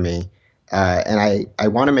occur to me. And I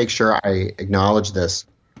want to make sure I acknowledge this.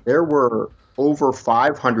 There were over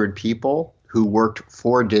 500 people who worked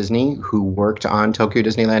for Disney, who worked on Tokyo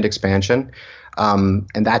Disneyland expansion. And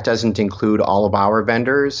that doesn't include all of our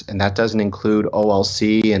vendors, and that doesn't include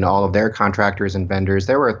OLC and all of their contractors and vendors.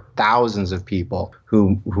 There were thousands of people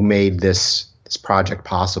who made this project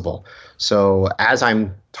possible. So as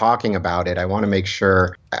I'm talking about it, I want to make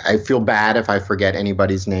sure, I feel bad if I forget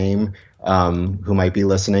anybody's name who might be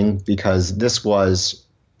listening, because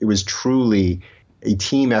it was truly a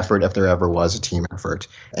team effort if there ever was a team effort.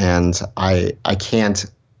 And I can't,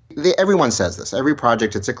 everyone says this, every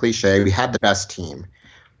project, it's a cliche, we had the best team.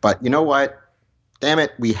 But you know what? Damn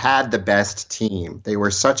it, we had the best team. It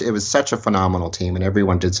was such a phenomenal team, and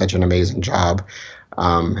everyone did such an amazing job.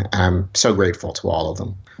 And I'm so grateful to all of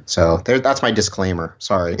them. So that's my disclaimer.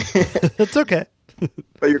 Sorry. It's okay.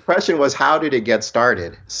 But your question was, how did it get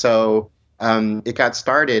started? So it got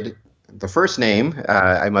started. The first name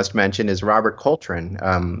I must mention is Robert Coltrane.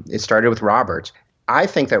 It started with Robert. I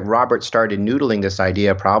think that Robert started noodling this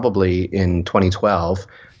idea probably in 2012.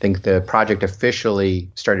 I think the project officially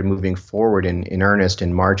started moving forward in earnest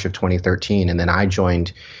in March of 2013, and then I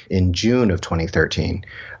joined in June of 2013.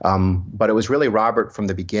 But it was really Robert from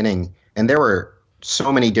the beginning, and there were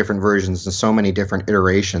so many different versions and so many different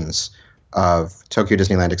iterations of Tokyo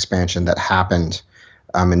Disneyland expansion that happened,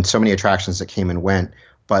 and so many attractions that came and went.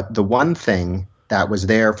 But the one thing that was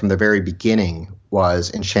there from the very beginning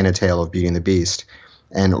was Enchanted Tale of Beauty and the Beast.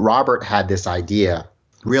 And Robert had this idea,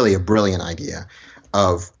 really a brilliant idea,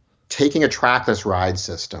 of taking a trackless ride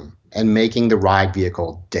system and making the ride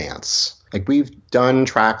vehicle dance. Like, we've done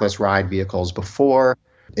trackless ride vehicles before.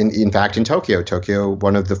 In fact, in Tokyo,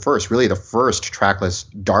 one of the first, really the first trackless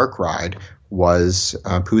dark ride was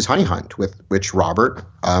Pooh's Honey Hunt, with which Robert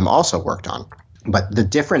also worked on. But the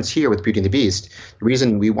difference here with Beauty and the Beast, the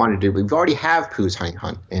reason we wanted to, we've already have Pooh's Honey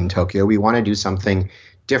Hunt in Tokyo. We want to do something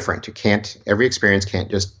different. Every experience can't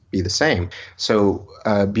just be the same. So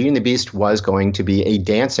Beauty and the Beast was going to be a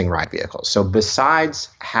dancing ride vehicle. So besides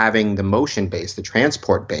having the motion base, the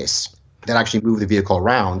transport base that actually moved the vehicle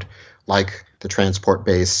around, like the transport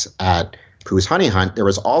base at Pooh's Honey Hunt, there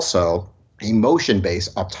was also a motion base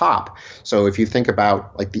up top. So if you think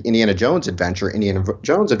about like the Indiana Jones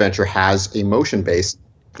adventure has a motion base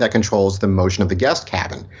that controls the motion of the guest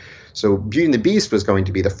cabin. So Beauty and the Beast was going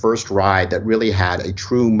to be the first ride that really had a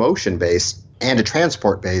true motion base and a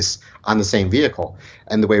transport base on the same vehicle.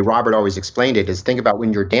 And the way Robert always explained it is, think about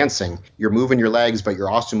when you're dancing, you're moving your legs, but you're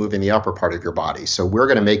also moving the upper part of your body. So we're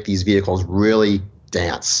going to make these vehicles really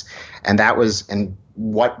dance. And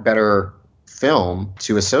what better film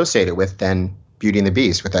to associate it with than Beauty and the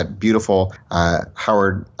Beast, with that beautiful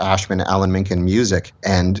Howard Ashman, Alan Menken music,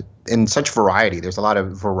 and in such variety. There's a lot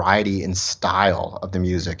of variety in style of the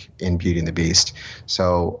music in Beauty and the Beast.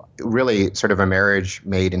 So really sort of a marriage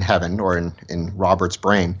made in heaven, or in Robert's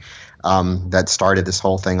brain, that started this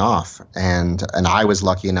whole thing off. And I was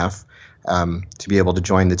lucky enough to be able to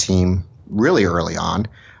join the team really early on,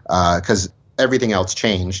 because everything else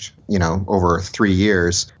changed, over 3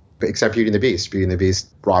 years, except Beauty and the Beast. Beauty and the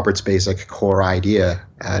Beast, Robert's basic core idea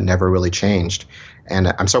never really changed.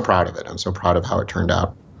 And I'm so proud of it. I'm so proud of how it turned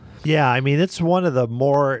out. Yeah, I mean, it's one of the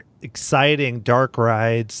more exciting dark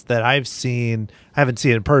rides that I've seen. I haven't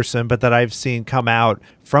seen it in person, but that I've seen come out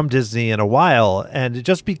from Disney in a while. And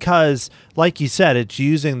just because, like you said, it's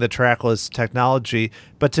using the trackless technology,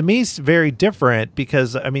 but to me it's very different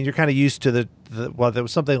because, I mean, you're kind of used to there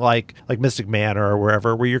was something like Mystic Manor or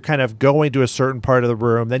wherever, where you're kind of going to a certain part of the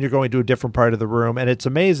room, then you're going to a different part of the room, and it's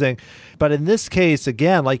amazing. But in this case,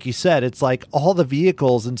 again, like you said, it's like all the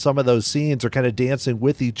vehicles in some of those scenes are kind of dancing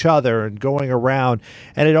with each other and going around,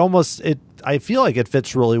 and I feel like it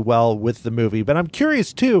fits really well with the movie. But I'm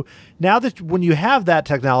curious too, now that when you have that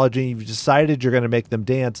technology, you've decided you're going to make them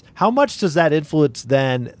dance, how much does that influence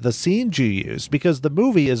then the scenes you use? Because the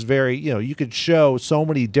movie is very, you could show so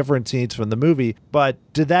many different scenes from the movie, but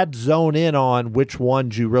did that zone in on which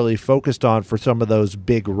ones you really focused on for some of those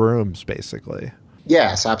big rooms, basically?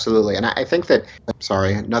 Yes, absolutely. And I think that,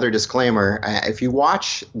 sorry, another disclaimer, if you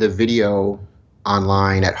watch the video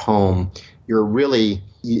online at home,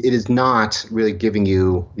 it is not really giving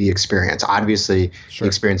you the experience. Obviously, sure, the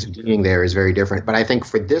experience of being there is very different. But I think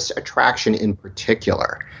for this attraction in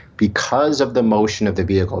particular, because of the motion of the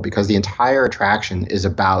vehicle, because the entire attraction is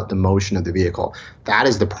about the motion of the vehicle, that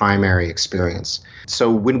is the primary experience.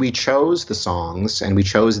 So when we chose the songs and we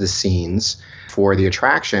chose the scenes for the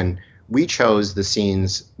attraction, we chose the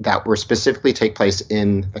scenes that were specifically take place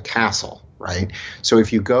in the castle, right? So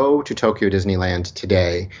if you go to Tokyo Disneyland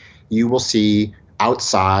today, you will see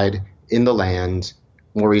outside in the land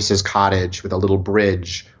Maurice's cottage with a little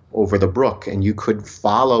bridge over the brook, and you could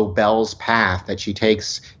follow Belle's path that she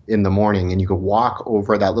takes in the morning, and you could walk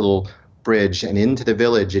over that little bridge and into the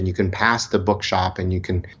village, and you can pass the bookshop, and you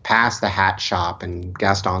can pass the hat shop and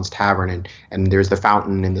Gaston's tavern, and there's the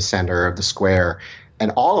fountain in the center of the square.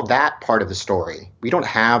 And all of that part of the story, we don't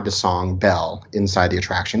have the song Belle inside the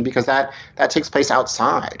attraction because that takes place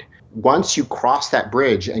outside. Once you cross that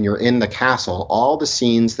bridge and you're in the castle, all the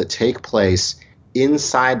scenes that take place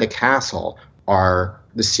inside the castle are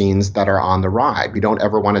the scenes that are on the ride. We don't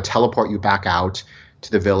ever want to teleport you back out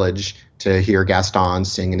to the village to hear Gaston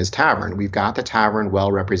sing in his tavern. We've got the tavern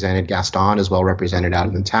well represented. Gaston is well represented out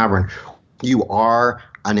in the tavern. You are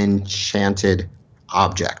an enchanted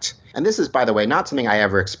object. And this is, by the way, not something I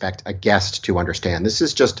ever expect a guest to understand. This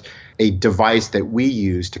is just a device that we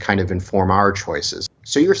use to kind of inform our choices.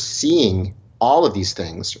 So you're seeing all of these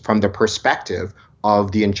things from the perspective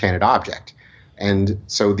of the enchanted object. And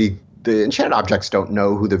so the enchanted objects don't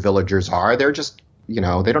know who the villagers are. They're just, they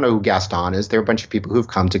don't know who Gaston is. They're a bunch of people who've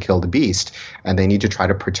come to kill the beast, and they need to try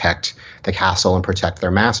to protect the castle and protect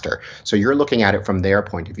their master. So you're looking at it from their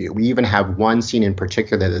point of view. We even have one scene in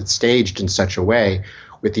particular that's staged in such a way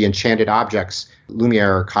with the enchanted objects,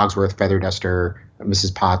 Lumiere, Cogsworth, Featherduster,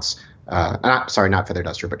 Mrs. Potts, not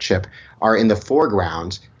Featherduster, but Chip, are in the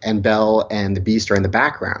foreground, and Belle and the Beast are in the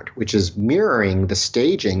background, which is mirroring the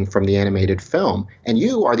staging from the animated film. And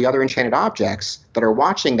you are the other enchanted objects that are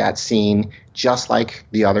watching that scene just like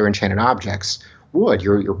the other enchanted objects would.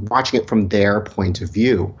 You're watching it from their point of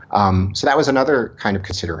view. So that was another kind of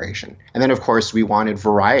consideration. And then, of course, we wanted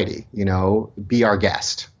variety. Be our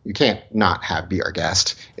guest. You can't not have Be Our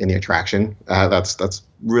Guest in the attraction. That's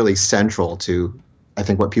really central to, I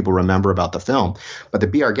think, what people remember about the film. But the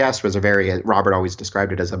Be Our Guest was Robert always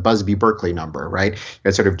described it as a Busby Berkeley number, right?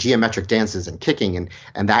 It's sort of geometric dances and kicking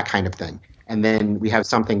and that kind of thing. And then we have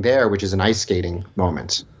something there, which is an ice skating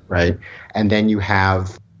moment, right? And then you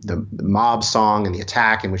have the mob song and the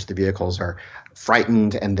attack, in which the vehicles are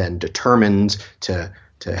frightened and then determined to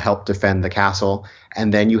help defend the castle.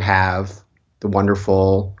 And then you have the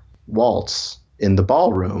wonderful waltz in the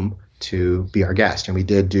ballroom to Be Our Guest. And we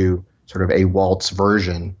did do sort of a waltz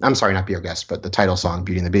version. I'm sorry, not Be Our Guest, but the title song,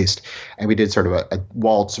 Beauty and the Beast. And we did sort of a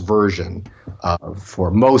waltz version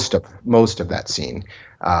for most of that scene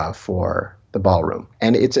for the ballroom.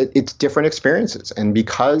 And it's different experiences. And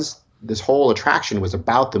because this whole attraction was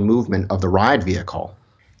about the movement of the ride vehicle,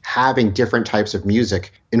 having different types of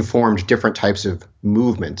music informed different types of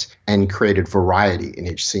movement and created variety in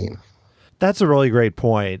each scene. That's a really great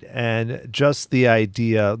point. And just the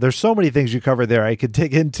idea, there's so many things you cover there I could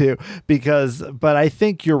dig into but I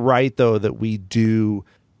think you're right, though, that we do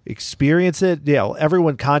experience it.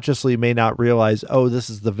 Everyone consciously may not realize, oh, this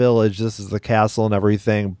is the village, this is the castle and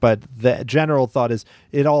everything. But the general thought is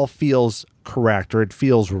it all feels correct, or it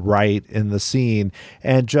feels right in the scene.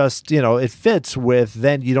 And just, it fits with,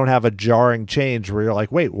 then you don't have a jarring change where you're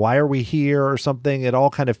like, wait, why are we here or something? It all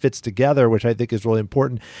kind of fits together, which I think is really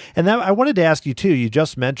important. And then I wanted to ask you too, you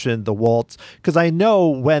just mentioned the waltz, because I know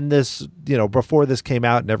when this, before this came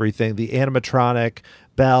out and everything, the animatronic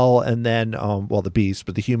Belle and then, the Beast,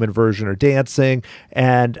 but the human version are dancing.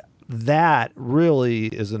 And that really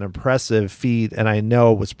is an impressive feat. And I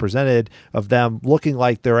know it was presented of them looking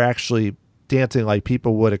like they're actually dancing like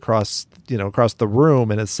people would across the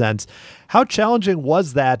room in a sense. How challenging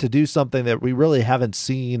was that to do something that we really haven't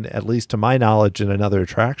seen, at least to my knowledge, in another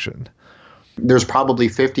attraction? There's probably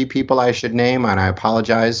 50 people I should name, and I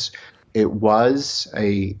apologize. It was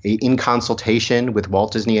in consultation with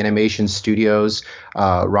Walt Disney Animation Studios,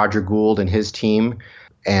 Roger Gould and his team,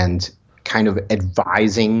 and kind of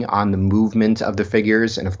advising on the movement of the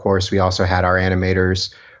figures. And of course, we also had our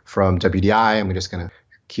animators from WDI, and we're just going to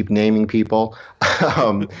keep naming people,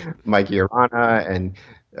 Mikey Arana and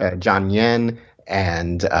John Yen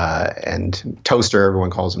and Toaster. Everyone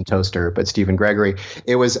calls him Toaster, but Stephen Gregory.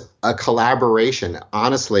 It was a collaboration,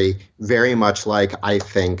 honestly, very much like, I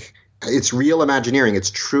think, it's real Imagineering. It's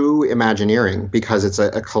true Imagineering because it's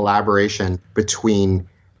a collaboration between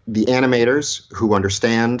the animators who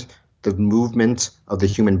understand the movement of the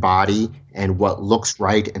human body and what looks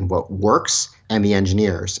right and what works, and the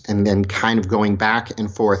engineers, and then kind of going back and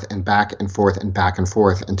forth and back and forth and back and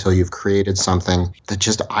forth until you've created something that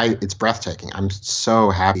it's breathtaking. I'm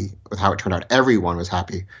so happy with how it turned out. Everyone was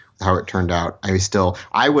happy with how it turned out.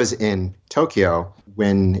 I was in Tokyo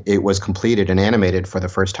when it was completed and animated for the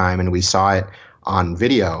first time, and we saw it on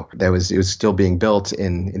video. It was still being built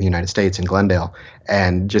in the United States, in Glendale,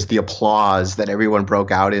 and just the applause that everyone broke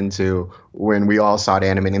out into when we all saw it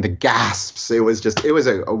animating, the gasps. It was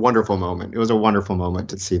a wonderful moment. It was a wonderful moment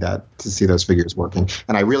to see those figures working.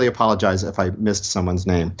 And I really apologize if I missed someone's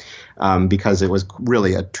name, because it was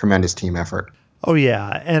really a tremendous team effort. Oh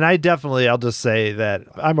yeah, and I'll just say that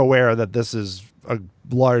I'm aware that this is a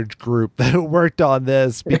large group that worked on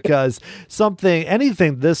this, because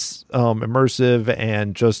anything this immersive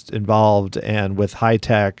and just involved and with high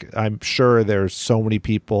tech, I'm sure there's so many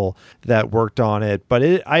people that worked on it.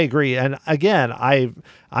 But I agree. And again,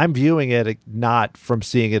 I'm viewing it not from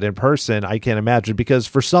seeing it in person. I can't imagine, because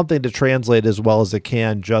for something to translate as well as it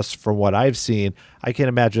can, just from what I've seen, I can't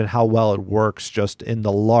imagine how well it works just in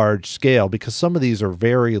the large scale, because some of these are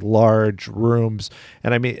very large rooms,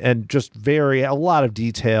 and just a lot of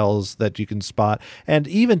details that you can spot. And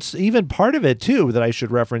even part of it too that I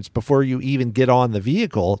should reference before you even get on the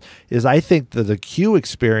vehicle is, I think that the queue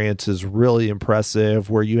experience is really impressive,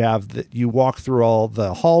 where you walk through all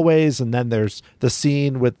the hallways, and then there's the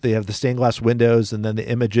scene they have the stained glass windows, and then the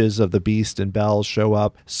images of the Beast and Belle show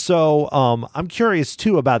up. So I'm curious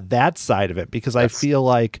too about that side of it, because I feel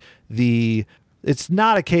like it's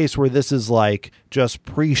not a case where this is like just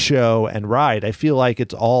pre-show and ride. I feel like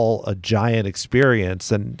it's all a giant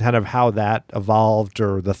experience, and kind of how that evolved,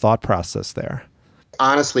 or the thought process there.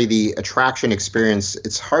 Honestly, the attraction experience,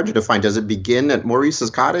 it's hard to define. Does it begin at Maurice's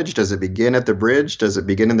cottage? Does it begin at the bridge? Does it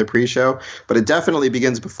begin in the pre-show? But it definitely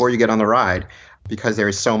begins before you get on the ride, because there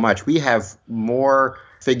is so much. We have more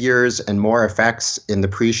figures and more effects in the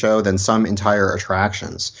pre-show than some entire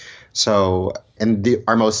attractions. So, and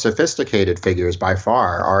our most sophisticated figures by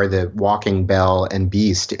far are the walking Belle and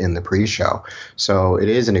Beast in the pre-show. So it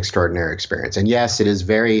is an extraordinary experience. And yes, it is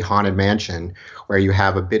very Haunted Mansion, where you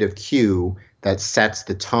have a bit of cue that sets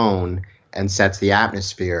the tone and sets the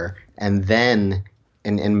atmosphere. And then,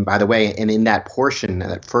 and by the way, and in that portion,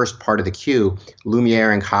 that first part of the queue,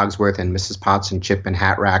 Lumiere and Cogsworth and Mrs. Potts and Chip and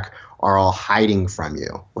Hatrack are all hiding from you,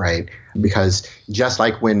 right? Because just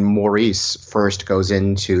like when Maurice first goes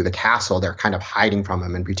into the castle, they're kind of hiding from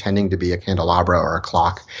him and pretending to be a candelabra or a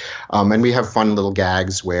clock. And we have fun little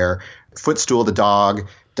gags where Footstool the dog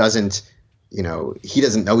doesn't, he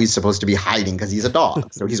doesn't know he's supposed to be hiding because he's a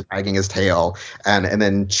dog. So he's wagging his tail. And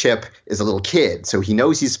then Chip is a little kid. So he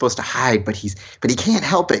knows he's supposed to hide, but he can't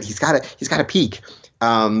help it. He's got to peek.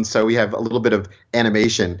 So we have a little bit of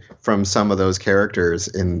animation from some of those characters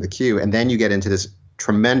in the queue. And then you get into this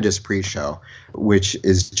tremendous pre-show, which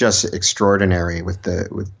is just extraordinary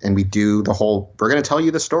and we do we're going to tell you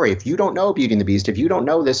the story. If you don't know Beauty and the Beast, if you don't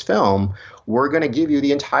know this film, we're going to give you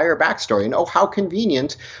the entire backstory. And how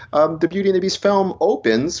convenient. The Beauty and the Beast film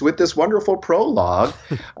opens with this wonderful prologue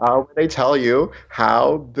where they tell you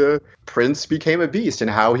how the prince became a beast and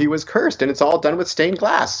how he was cursed. And it's all done with stained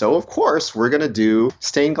glass. So, of course, we're going to do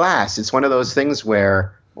stained glass. It's one of those things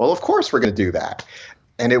where, well, of course we're going to do that.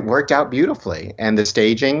 And it worked out beautifully. And the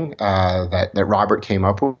staging that Robert came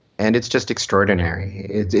up with, and it's just extraordinary.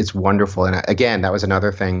 It's wonderful. And again, that was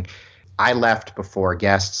another thing. I left before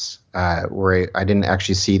guests where I didn't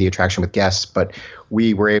actually see the attraction with guests, but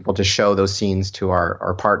we were able to show those scenes to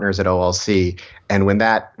our partners at OLC. And when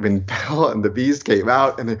Belle and the Beast came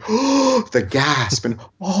out and the gasp and,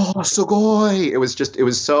 sugoi, it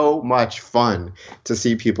was so much fun to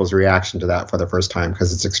see people's reaction to that for the first time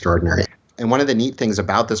because it's extraordinary. And one of the neat things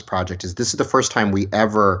about this project is this is the first time we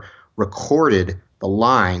ever recorded the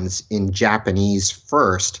lines in Japanese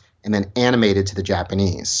first and then animated to the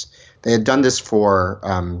Japanese. They had done this for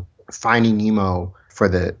Finding Nemo for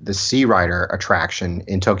the Sea Rider attraction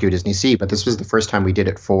in Tokyo Disney Sea, but this was the first time we did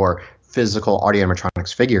it for physical audio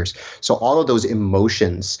animatronics figures. So all of those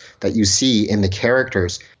emotions that you see in the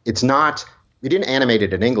characters, we didn't animate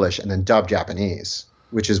it in English and then dub Japanese,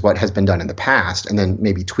 which is what has been done in the past, and then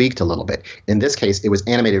maybe tweaked a little bit. In this case, it was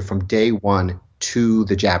animated from day one to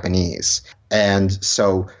the Japanese. And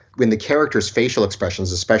so when the characters' facial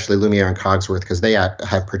expressions, especially Lumiere and Cogsworth, because they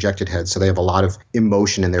have projected heads, so they have a lot of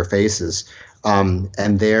emotion in their faces,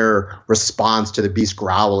 and their response to the beast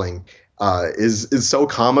growling is so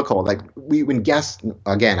comical. Like when guests,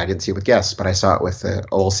 again, I didn't see it with guests, but I saw it with the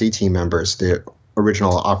OLC team members, the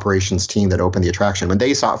original operations team that opened the attraction. When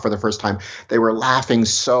they saw it for the first time, they were laughing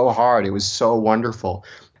so hard. It was so wonderful.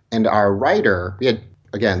 And our writer, we had,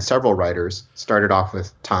 again, several writers, started off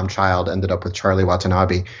with Tom Child, ended up with Charlie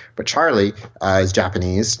Watanabe. But Charlie is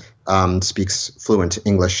Japanese, speaks fluent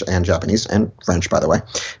English and Japanese, and French, by the way.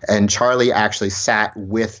 And Charlie actually sat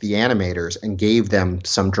with the animators and gave them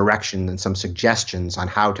some direction and some suggestions on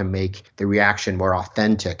how to make the reaction more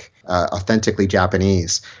authentically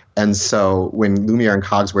Japanese. And so when Lumiere and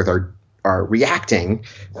Cogsworth are reacting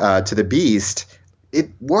to the beast, it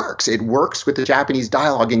works. It works with the Japanese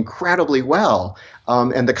dialogue incredibly well.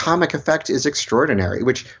 And the comic effect is extraordinary,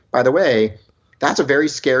 which, by the way, that's a very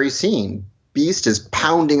scary scene. Beast is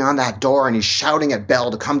pounding on that door and he's shouting at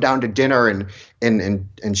Belle to come down to dinner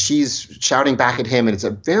and she's shouting back at him. And it's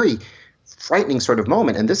a very frightening sort of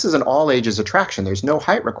moment. And this is an all ages attraction. There's no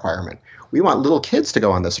height requirement. We want little kids to go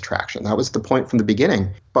on this attraction. That was the point from the beginning.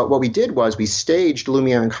 But what we did was we staged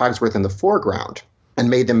Lumiere and Cogsworth in the foreground and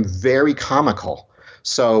made them very comical.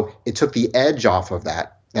 So it took the edge off of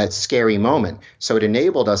that scary moment. So it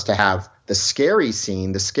enabled us to have the scary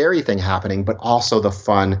scene, the scary thing happening, but also the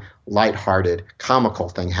fun, lighthearted, comical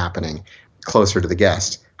thing happening closer to the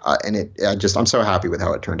guest. And I'm so happy with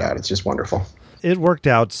how it turned out. It's just wonderful. It worked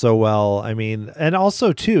out so well. I mean, and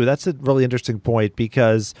also too, that's a really interesting point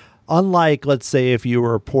because unlike, let's say, if you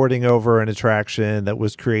were porting over an attraction that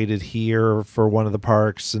was created here for one of the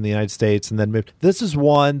parks in the United States and then moved, this is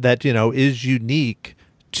one that, is unique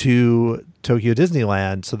to Tokyo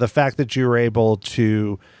Disneyland. So the fact that you were able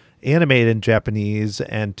to animate in Japanese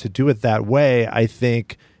and to do it that way, I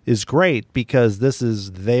think is great because this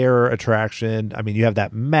is their attraction. I mean, you have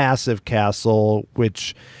that massive castle,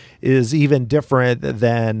 which is even different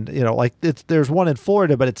than, there's one in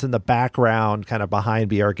Florida, but it's in the background kind of behind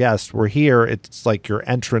Be Our Guest. Where here, it's like your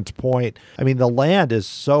entrance point. I mean, the land is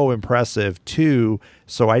so impressive too.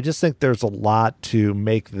 So I just think there's a lot to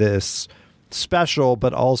make this special,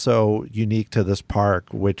 but also unique to this park,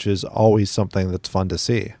 which is always something that's fun to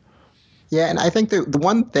see. Yeah, and I think the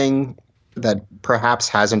one thing that perhaps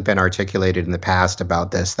hasn't been articulated in the past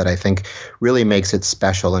about this that I think really makes it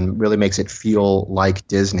special and really makes it feel like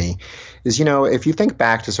Disney is, if you think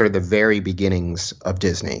back to sort of the very beginnings of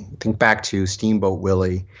Disney, think back to Steamboat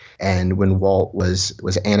Willie and when Walt was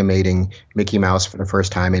animating Mickey Mouse for the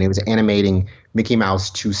first time, and he was animating Mickey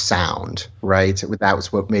Mouse to sound, right? That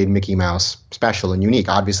was what made Mickey Mouse special and unique.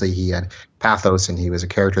 Obviously, he had pathos and he was a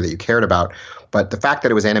character that you cared about, but the fact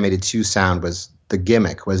that it was animated to sound was the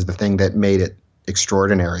gimmick, was the thing that made it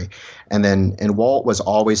extraordinary. And Walt was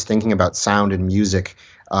always thinking about sound and music.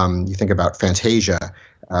 You think about Fantasia,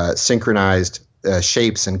 synchronized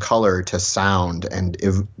shapes and color to sound, and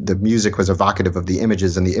if the music was evocative of the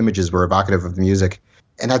images and the images were evocative of the music.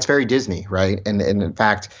 And that's very Disney, right? And in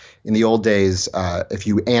fact, in the old days, if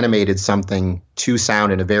you animated something to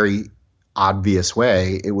sound in a very obvious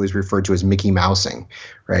way, it was referred to as Mickey Mousing,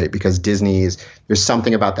 right? Because there's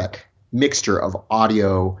something about that mixture of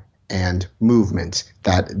audio and movement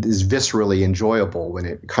that is viscerally enjoyable when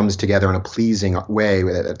it comes together in a pleasing way.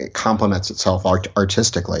 It complements itself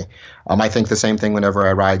artistically. I think the same thing whenever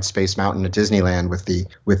I ride Space Mountain at Disneyland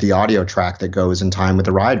with the audio track that goes in time with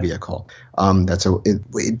the ride vehicle.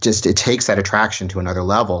 It takes that attraction to another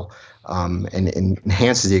level and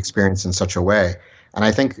enhances the experience in such a way. And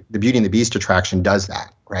I think the Beauty and the Beast attraction does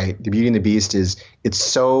that, right? The Beauty and the Beast it's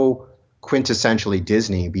so quintessentially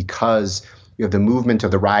Disney because you have the movement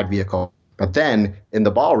of the ride vehicle, but then in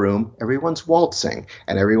the ballroom, everyone's waltzing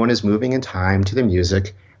and everyone is moving in time to the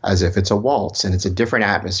music as if it's a waltz, and it's a different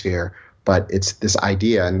atmosphere, but it's this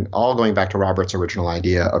idea, and all going back to Robert's original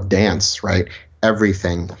idea of dance, right?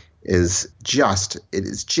 Everything is just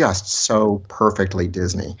so perfectly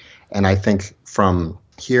Disney. And I think from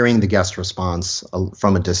hearing the guest response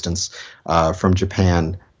from a distance from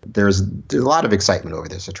Japan, there's a lot of excitement over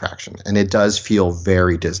this attraction, and it does feel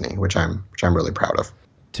very Disney, which I'm really proud of.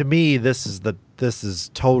 To me, this is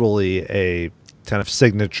totally a kind of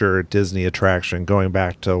signature Disney attraction, going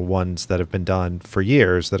back to ones that have been done for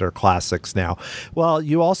years that are classics now. Well,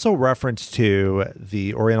 you also referenced to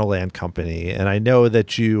the Oriental Land Company, and I know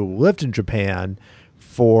that you lived in Japan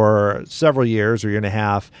for several years or year and a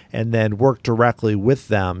half, and then work directly with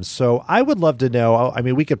them. So I would love to know, I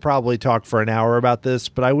mean, we could probably talk for an hour about this,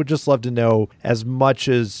 but I would just love to know as much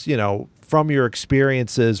as, from your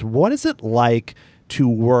experiences, what is it like to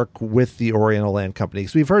work with the Oriental Land Company?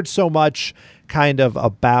 Because we've heard so much kind of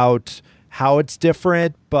about how it's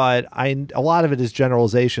different, but a lot of it is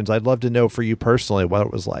generalizations. I'd love to know for you personally what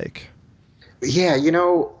it was like. Yeah,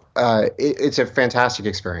 it's a fantastic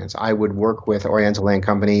experience. I would work with Oriental Land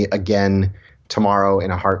Company again tomorrow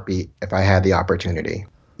in a heartbeat if I had the opportunity.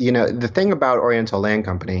 The thing about Oriental Land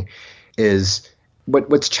Company is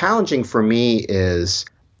what's challenging for me is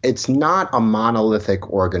it's not a monolithic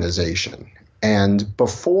organization. And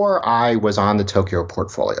before I was on the Tokyo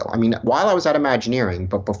portfolio, I mean, while I was at Imagineering,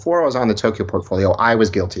 but before I was on the Tokyo portfolio, I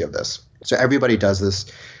was guilty of this. So everybody does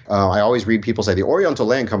this. I always read people say the Oriental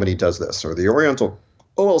Land Company does this, or the Oriental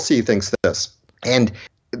OLC thinks this. And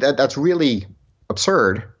that's really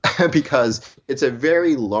absurd because it's a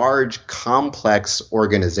very large, complex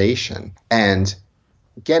organization. And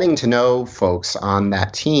getting to know folks on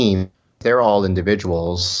that team, they're all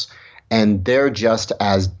individuals, and they're just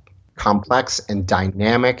as complex and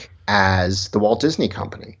dynamic as the Walt Disney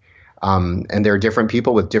Company. And there are different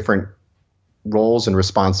people with different roles and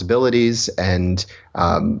responsibilities and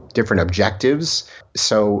different objectives.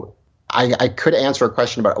 So I could answer a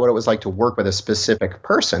question about what it was like to work with a specific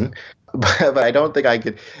person, but I don't think I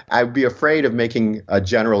could. I'd be afraid of making a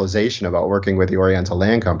generalization about working with the Oriental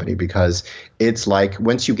Land Company, because it's like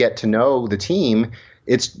once you get to know the team,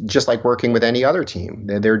 it's just like working with any other team.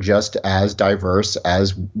 They're just as diverse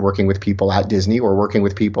as working with people at Disney or working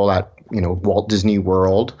with people at Walt Disney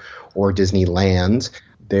World or Disneyland.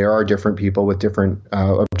 There are different people with different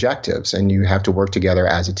objectives, and you have to work together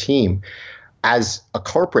as a team. As a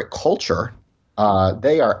corporate culture,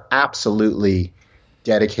 they are absolutely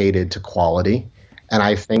dedicated to quality. And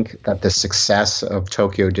I think that the success of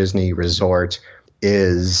Tokyo Disney Resort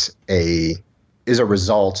is a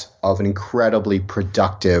result of an incredibly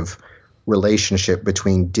productive relationship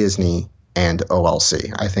between Disney and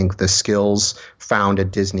OLC. I think the skills found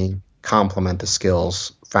at Disney complement the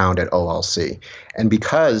skills found at OLC. And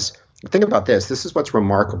because, think about this is what's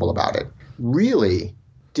remarkable about it. Really,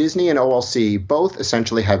 Disney and OLC both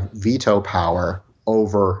essentially have veto power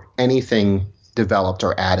over anything developed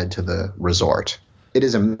or added to the resort. It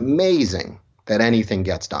is amazing that anything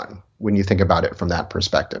gets done when you think about it from that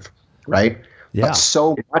perspective, right? Yeah. But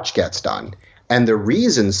so much gets done. And the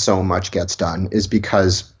reason so much gets done is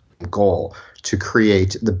because the goal to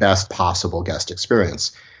create the best possible guest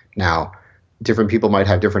experience. Now, different people might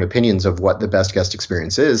have different opinions of what the best guest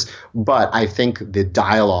experience is, but I think the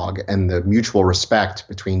dialogue and the mutual respect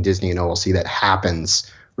between Disney and OLC that happens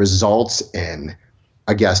results in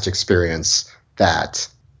a guest experience that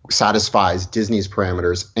satisfies Disney's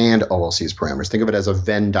parameters and OLC's parameters. Think of it as a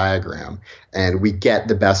Venn diagram, and we get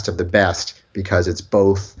the best of the best because it's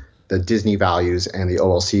both the Disney values and the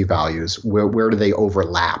OLC values. Where do they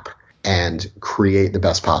overlap and create the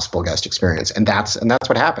best possible guest experience? And that's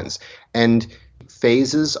what happens. And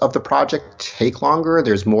phases of the project take longer.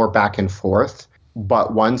 There's more back and forth,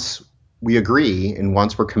 but once we agree and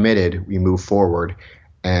once we're committed, we move forward.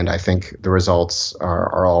 And I think the results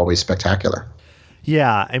are always spectacular.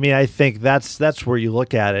 Yeah, I mean, I think that's where you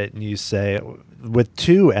look at it and you say, with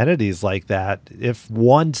two entities like that, if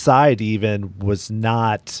one side even was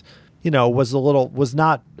not, was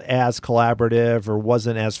not as collaborative or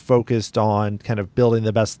wasn't as focused on kind of building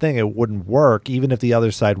the best thing, it wouldn't work, even if the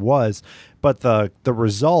other side was. But the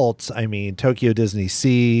results, I mean, Tokyo Disney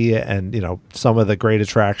Sea and, some of the great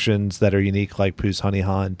attractions that are unique, like Pooh's Honey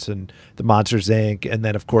Hunt and the Monsters, Inc., and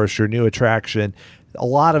then, of course, your new attraction, a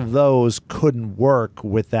lot of those couldn't work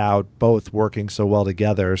without both working so well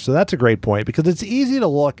together. So that's a great point, because it's easy to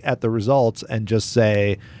look at the results and just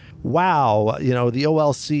say, wow, the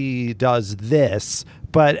OLC does this.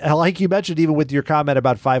 But like you mentioned, even with your comment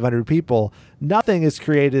about 500 people, nothing is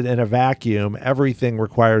created in a vacuum. Everything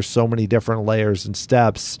requires so many different layers and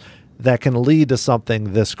steps that can lead to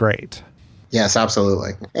something this great. Yes,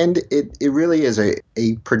 absolutely. And it really is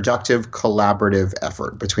a productive, collaborative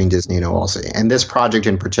effort between Disney and OLC. And this project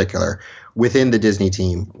in particular, within the Disney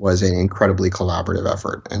team, was an incredibly collaborative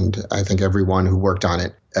effort. And I think everyone who worked on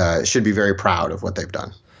it should be very proud of what they've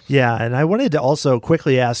done. Yeah, and I wanted to also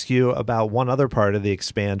quickly ask you about one other part of the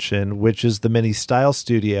expansion, which is the Mini Style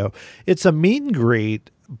Studio. It's a meet and greet,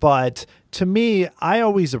 but to me, I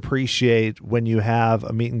always appreciate when you have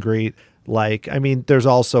a meet and greet. There's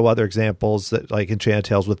also other examples that like Enchanted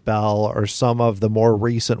Tales with Belle, or some of the more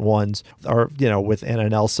recent ones are, with Anna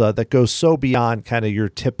and Elsa, that goes so beyond kind of your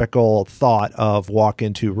typical thought of walk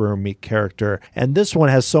into room, meet character. And this one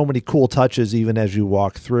has so many cool touches even as you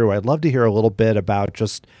walk through. I'd love to hear a little bit about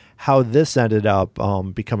just how this ended up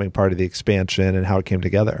becoming part of the expansion and how it came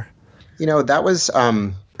together. That was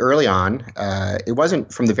early on. It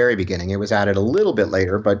wasn't from the very beginning. It was added a little bit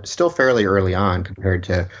later, but still fairly early on compared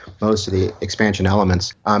to most of the expansion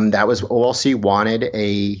elements. That was OLC wanted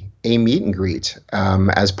a meet and greet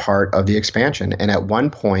as part of the expansion. And at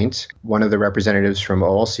one point, one of the representatives from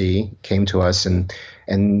OLC came to us and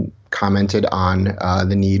commented on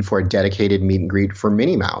the need for a dedicated meet and greet for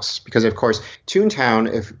Minnie Mouse. Because, of course,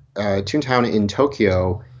 Toontown in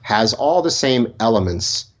Tokyo has all the same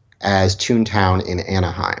elements as Toontown in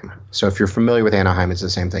Anaheim. So if you're familiar with Anaheim, it's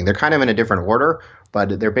the same thing. They're kind of in a different order,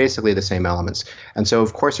 but they're basically the same elements. And so,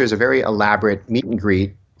 of course, there's a very elaborate meet and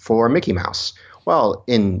greet for Mickey Mouse. Well,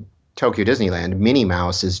 in Tokyo Disneyland, Minnie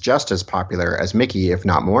Mouse is just as popular as Mickey, if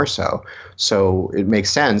not more so. So it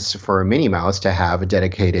makes sense for Minnie Mouse to have a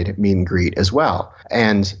dedicated meet and greet as well.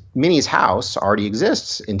 And Minnie's house already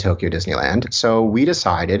exists in Tokyo Disneyland. So we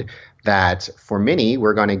decided that for Minnie,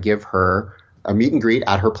 we're going to give her a meet and greet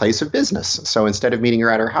at her place of business. So instead of meeting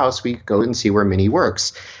her at her house, we go and see where Minnie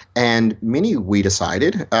works. And Minnie, we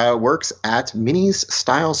decided, works at Minnie's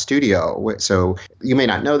Style Studio. So you may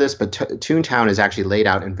not know this, but Toontown is actually laid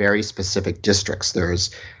out in very specific districts.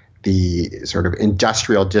 There's the sort of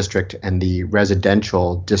industrial district and the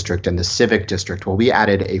residential district and the civic district. Well, we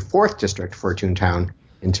added a fourth district for Toontown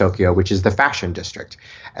in Tokyo, which is the fashion district.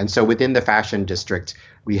 And so within the fashion district,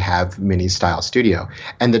 we have Minnie's Style Studio.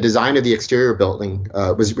 And the design of the exterior building,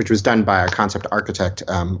 which was done by our concept architect,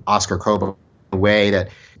 Oscar Kobo, a way that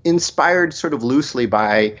inspired sort of loosely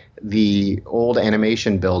by the old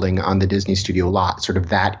animation building on the Disney Studio lot, sort of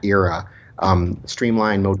that era,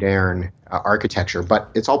 streamlined, modern architecture.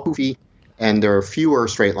 But it's all poofy, and there are fewer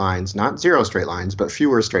straight lines, not zero straight lines, but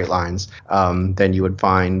fewer straight lines than you would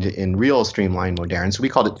find in real streamlined modern. So we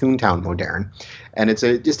called it Toontown Modern. And it's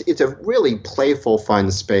a really playful, fun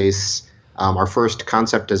space. Our first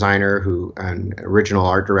concept designer, an original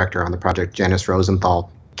art director on the project, Janice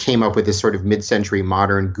Rosenthal, came up with this sort of mid-century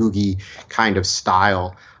modern googie kind of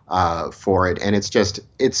style for it. And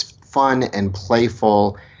it's fun and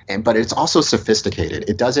playful, but it's also sophisticated.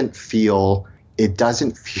 It doesn't feel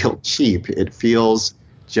cheap. It feels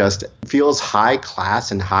high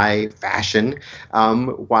class and high fashion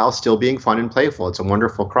while still being fun and playful. It's a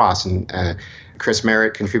wonderful cross. And Chris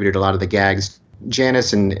Merritt contributed a lot of the gags.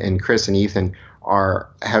 Janice and Chris and Ethan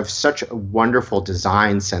have such a wonderful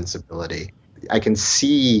design sensibility. I can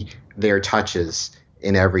see their touches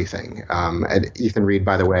in everything. And Ethan Reed,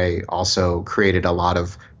 by the way, also created a lot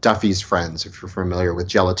of Duffy's friends. If you're familiar with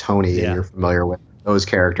Gelatoni and you're familiar with those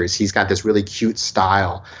characters, he's got this really cute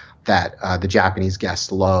style that the Japanese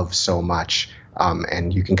guests love so much.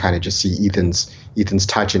 And you can kind of just see Ethan's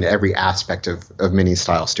touch in every aspect of Mini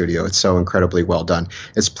Style Studio. It's so incredibly well done.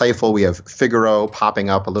 It's playful. We have Figaro popping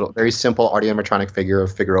up, a little very simple audio-animatronic figure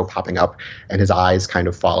of Figaro popping up, and his eyes kind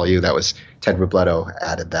of follow you. That was Ted Robledo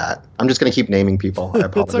added that. I'm just going to keep naming people. I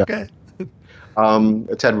apologize. It's okay.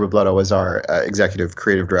 Ted Robledo was our executive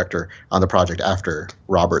creative director on the project after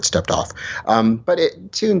Robert stepped off. But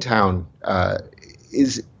Toontown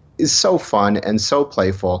is so fun and so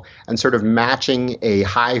playful, and sort of matching a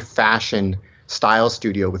high fashion style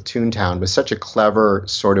studio with Toontown was such a clever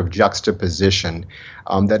sort of juxtaposition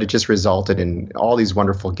that it just resulted in all these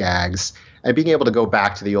wonderful gags. And being able to go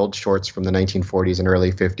back to the old shorts from the 1940s and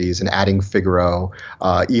early 50s and adding Figaro.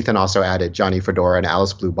 Ethan also added Johnny Fedora and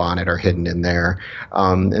Alice Bluebonnet are hidden in there.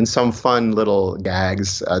 And some fun little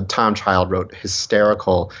gags. Tom Child wrote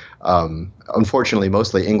hysterical, unfortunately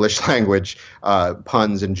mostly English language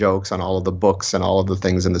puns and jokes on all of the books and all of the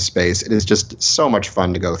things in the space. It is just so much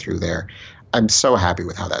fun to go through there. I'm so happy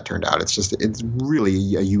with how that turned out. It's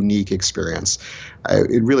really a unique experience.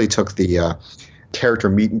 It really took the character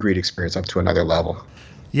meet and greet experience up to another level.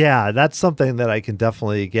 Yeah, that's something that I can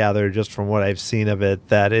definitely gather just from what I've seen of it,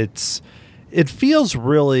 that it feels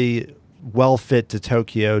really well fit to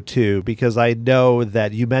Tokyo too, because I know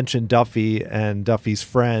that you mentioned Duffy and Duffy's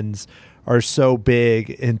friends are so big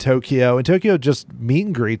in Tokyo. In Tokyo, just meet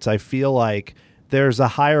and greets, I feel like there's a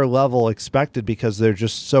higher level expected because they're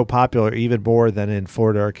just so popular, even more than in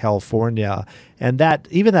Florida or California. And that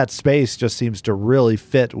even that space just seems to really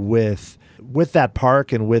fit with that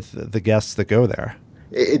park and with the guests that go there.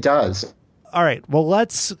 It does. All right. Well,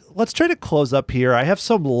 let's try to close up here. I have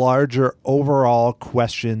some larger overall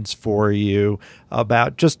questions for you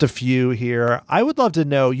about just a few here. I would love to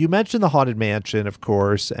know, you mentioned the Haunted Mansion, of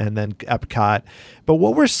course, and then Epcot, but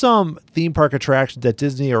what were some theme park attractions at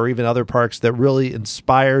Disney or even other parks that really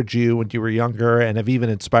inspired you when you were younger and have even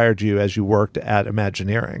inspired you as you worked at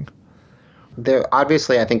Imagineering?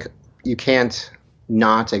 Obviously, I think you can't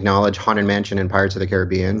not acknowledge Haunted Mansion and Pirates of the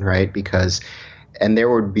Caribbean, right? And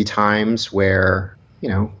there would be times where,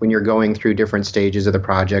 when you're going through different stages of the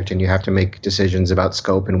project and you have to make decisions about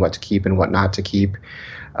scope and what to keep and what not to keep,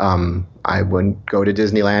 I would go to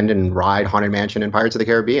Disneyland and ride Haunted Mansion and Pirates of the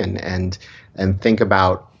Caribbean and think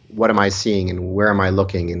about what am I seeing and where am I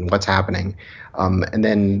looking and what's happening. And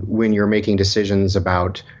then when you're making decisions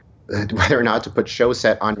about whether or not to put show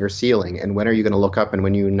set on your ceiling and when are you going to look up and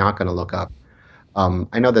when you're not going to look up.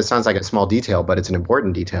 I know that sounds like a small detail, but it's an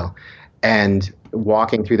important detail. And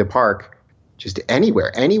walking through the park, just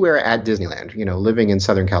anywhere at Disneyland, living in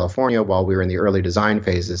Southern California while we were in the early design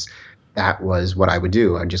phases, that was what I would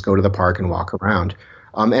do. I'd just go to the park and walk around.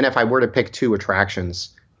 And if I were to pick two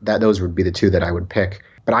attractions, those would be the two that I would pick.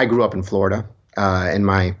 But I grew up in Florida,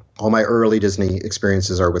 and all my early Disney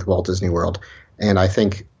experiences are with Walt Disney World. And I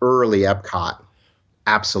think early Epcot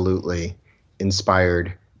absolutely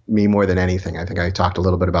inspired me more than anything. I think I talked a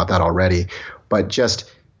little bit about that already. But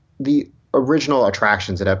just the original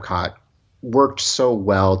attractions at Epcot worked so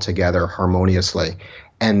well together harmoniously.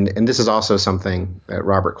 And this is also something that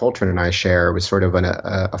Robert Coltrane and I share, was sort of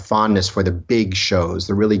a fondness for the big shows,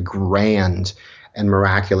 the really grand and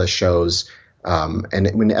miraculous shows.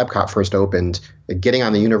 And when Epcot first opened, getting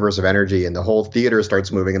on the Universe of Energy and the whole theater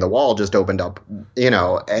starts moving and the wall just opened up,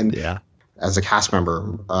 and yeah. As a cast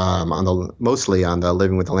member, mostly on the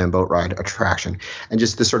Living with the Lamb boat ride attraction, and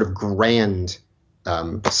just the sort of grand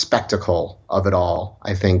spectacle of it all,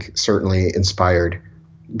 I think certainly inspired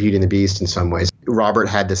Beauty and the Beast in some ways. Robert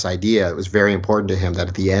had this idea, it was very important to him, that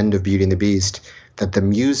at the end of Beauty and the Beast, that the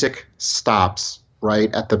music stops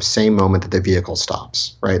right at the same moment that the vehicle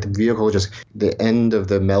stops, right? The vehicle the end of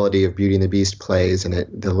the melody of Beauty and the Beast plays and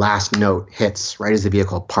the last note hits right as the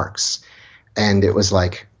vehicle parks. And it was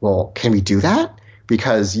like, well, can we do that?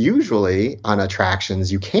 Because usually on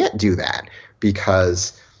attractions, you can't do that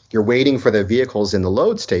because you're waiting for the vehicles in the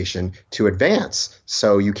load station to advance.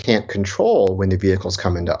 So you can't control when the vehicles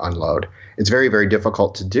come in to unload. It's very, very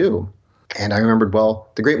difficult to do. And I remembered,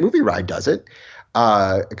 well, the Great Movie Ride does it.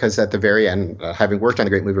 Because at the very end, having worked on the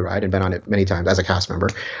Great Movie Ride and been on it many times as a cast member,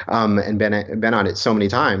 and been on it so many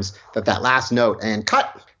times, that last note and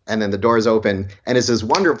cut, and then the doors open, and it's this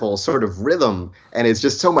wonderful sort of rhythm, and it's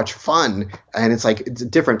just so much fun, and it's a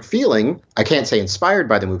different feeling. I can't say inspired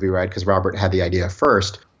by the movie ride because Robert had the idea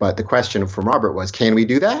first, but the question from Robert was, can we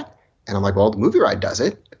do that? And I'm like, well, the movie ride does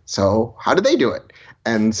it, so how do they do it?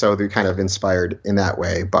 And so they're kind of inspired in that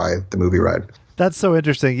way by the movie ride. That's so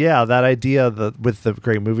interesting. Yeah, that idea that with the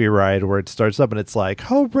Great Movie Ride where it starts up and it's like,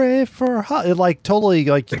 hooray for it like totally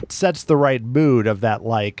like sets the right mood of that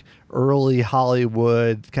like early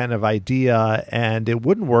Hollywood kind of idea, and it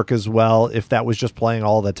wouldn't work as well if that was just playing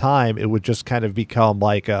all the time. It would just kind of become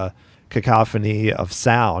like a cacophony of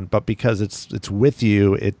sound, but because it's with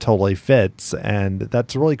you, it totally fits. And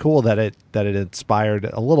that's really cool that it inspired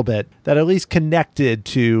a little bit, that at least connected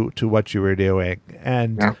to what you were doing.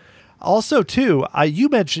 And Yeah. also, too,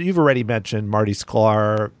 you've already mentioned Marty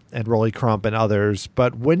Sklar and Rolly Crump and others,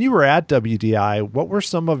 but when you were at WDI, what were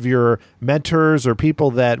some of your mentors or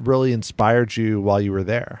people that really inspired you while you were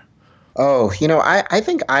there? Oh, I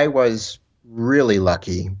think I was really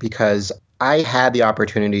lucky because I had the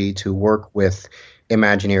opportunity to work with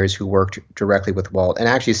Imagineers who worked directly with Walt and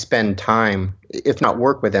actually spend time, if not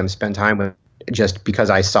work with them, spend time with just because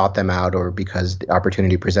I sought them out or because the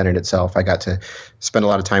opportunity presented itself. I got to spend a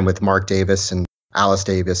lot of time with Mark Davis and Alice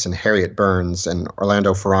Davis and Harriet Burns and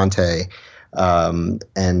Orlando Ferrante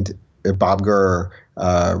and Bob Gurr,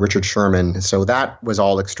 Richard Sherman. So that was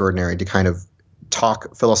all extraordinary to kind of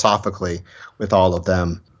talk philosophically with all of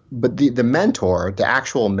them. But the mentor, the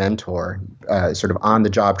actual mentor, sort of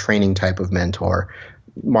on-the-job training type of mentor,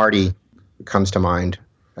 Marty comes to mind.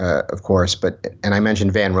 Of course, and I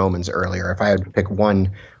mentioned Van Romans earlier. If I had to pick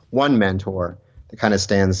one mentor that kind of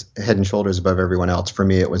stands head and shoulders above everyone else, for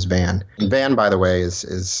me it was Van. And Van, by the way,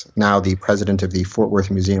 is now the president of the Fort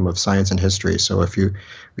Worth Museum of Science and History. So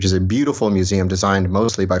which is a beautiful museum designed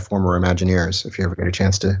mostly by former Imagineers. If you ever get a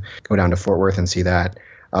chance to go down to Fort Worth and see that.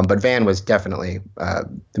 But Van was definitely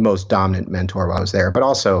the most dominant mentor while I was there. But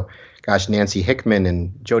also, gosh, Nancy Hickman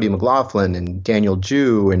and Jody McLaughlin and Daniel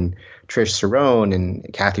Jew and Trish Cerrone and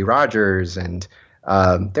Kathy Rogers. And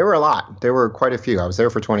there were a lot. There were quite a few. I was there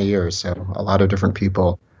for 20 years, so a lot of different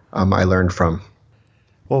people I learned from.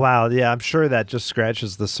 Well, wow. Yeah, I'm sure that just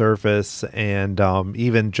scratches the surface. And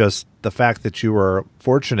even just the fact that you were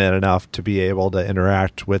fortunate enough to be able to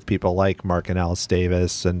interact with people like Mark and Alice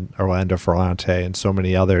Davis and Orlando Ferrante and so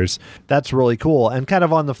many others, that's really cool. And kind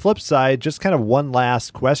of on the flip side, just kind of one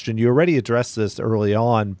last question. You already addressed this early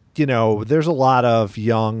on. There's a lot of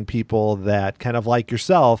young people that kind of like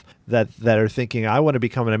yourself that are thinking, I want to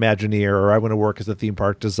become an Imagineer or I want to work as a theme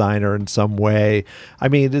park designer in some way. I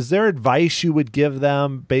mean, is there advice you would give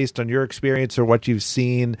them based on your experience or what you've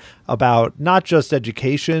seen about not just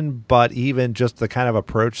education, but even just the kind of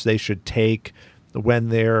approach they should take when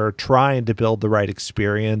they're trying to build the right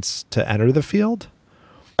experience to enter the field?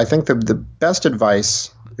 I think the best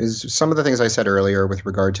advice is some of the things I said earlier with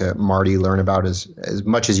regard to Marty. Learn about as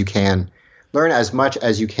much as you can. Learn as much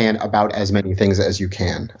as you can about as many things as you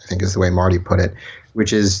can, I think is the way Marty put it,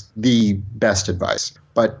 which is the best advice.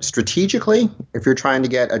 But strategically, if you're trying to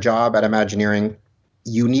get a job at Imagineering,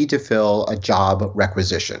 you need to fill a job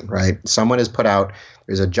requisition, right? Someone has put out,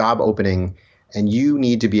 there's a job opening, and you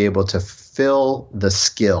need to be able to fill the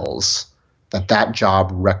skills that job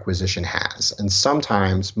requisition has. And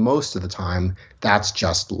sometimes, most of the time, that's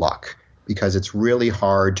just luck because it's really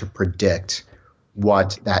hard to predict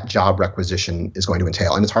what that job requisition is going to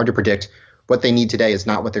entail. And it's hard to predict what they need today is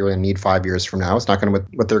not what they're going to need 5 years from now. It's not going to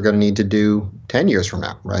what they're going to need to do 10 years from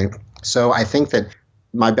now, right? So I think that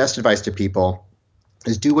my best advice to people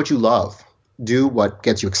is do what you love. Do what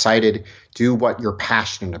gets you excited. Do what you're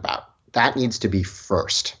passionate about. That needs to be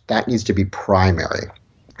first. That needs to be primary.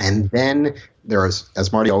 And then there's,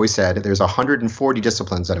 as Marty always said, there's 140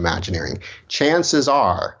 disciplines at Imagineering. Chances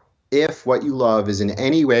are, if what you love is in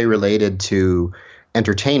any way related to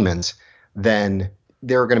entertainment, then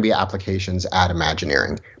there are going to be applications at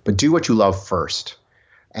Imagineering. But do what you love first.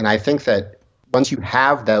 And I think that once you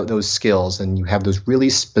have those skills and you have those really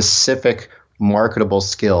specific marketable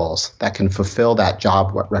skills that can fulfill that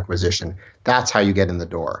job requisition, that's how you get in the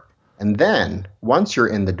door. And then once you're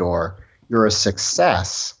in the door, you're a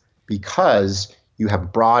success because you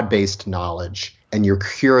have broad-based knowledge and you're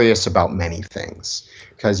curious about many things.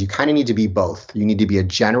 Because you kind of need to be both. You need to be a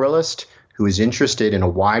generalist who is interested in a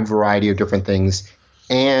wide variety of different things,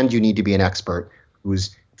 and you need to be an expert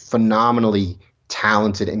who's phenomenally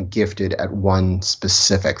talented and gifted at one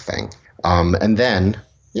specific thing. And then,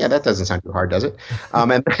 yeah, that doesn't sound too hard, does it?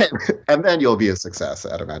 And then you'll be a success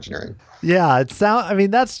at Imagineering. Yeah,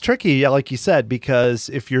 that's tricky, yeah, like you said, because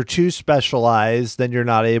if you're too specialized, then you're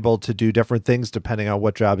not able to do different things depending on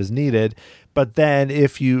what job is needed. But then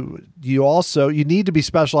if you need to be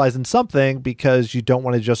specialized in something because you don't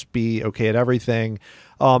want to just be okay at everything.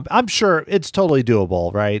 I'm sure it's totally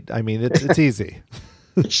doable, right? I mean, it's easy.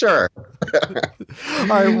 Sure. All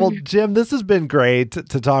right. Well, Jim, this has been great to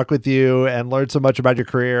talk with you and learn so much about your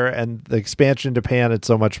career and the expansion to Japan and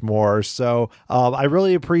so much more. So I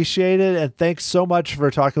really appreciate it. And thanks so much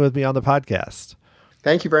for talking with me on the podcast.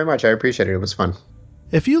 Thank you very much. I appreciate it. It was fun.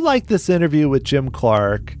 If you like this interview with Jim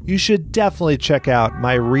Clark, you should definitely check out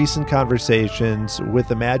my recent conversations with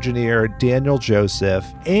Imagineer Daniel Joseph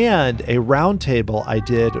and a roundtable I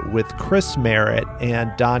did with Chris Merritt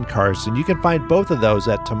and Don Carson. You can find both of those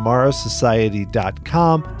at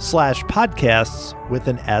tomorrowsociety.com/podcasts with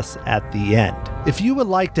an S at the end. If you would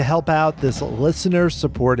like to help out this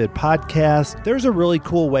listener-supported podcast, there's a really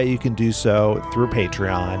cool way you can do so through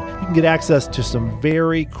Patreon. You can get access to some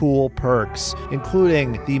very cool perks, including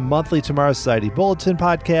the monthly Tomorrow Society Bulletin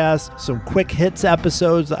podcast, some quick hits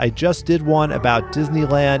episodes. I just did one about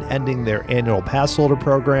Disneyland ending their annual pass holder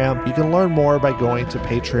program. You can learn more by going to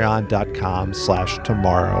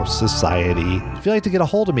patreon.com/tomorrowsociety. If you'd like to get a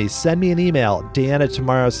hold of me, send me an email,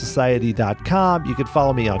 dan@tomorrowsociety.com. You can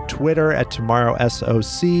follow me on Twitter at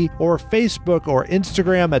TomorrowSOC or Facebook or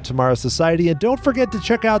Instagram at Tomorrow Society. And don't forget to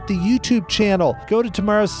check out the YouTube channel. Go to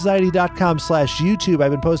tomorrowsociety.com/YouTube.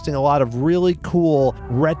 I've been posting a lot of really cool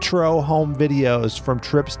retro home videos from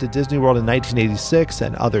trips to Disney World in 1986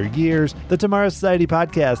 and other years. The Tomorrow Society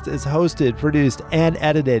podcast is hosted, produced, and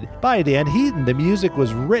edited by Dan Heaton. The music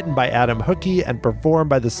was written by Adam Hookey and performed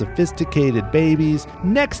by the Sophisticated Babies.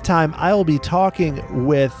 Next time, I will be talking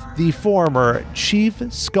with the former chief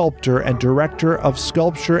sculptor and director of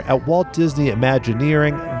sculpture at Walt Disney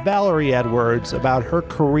Imagineering, Valerie Edwards, about her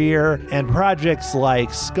career and projects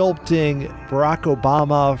like sculpting Barack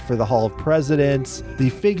Obama for the Hall of Presidents, the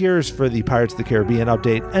figures for the Pirates of the Caribbean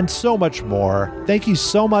update, and so much more. Thank you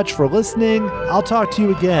so much for listening. I'll talk to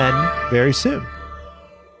you again very soon.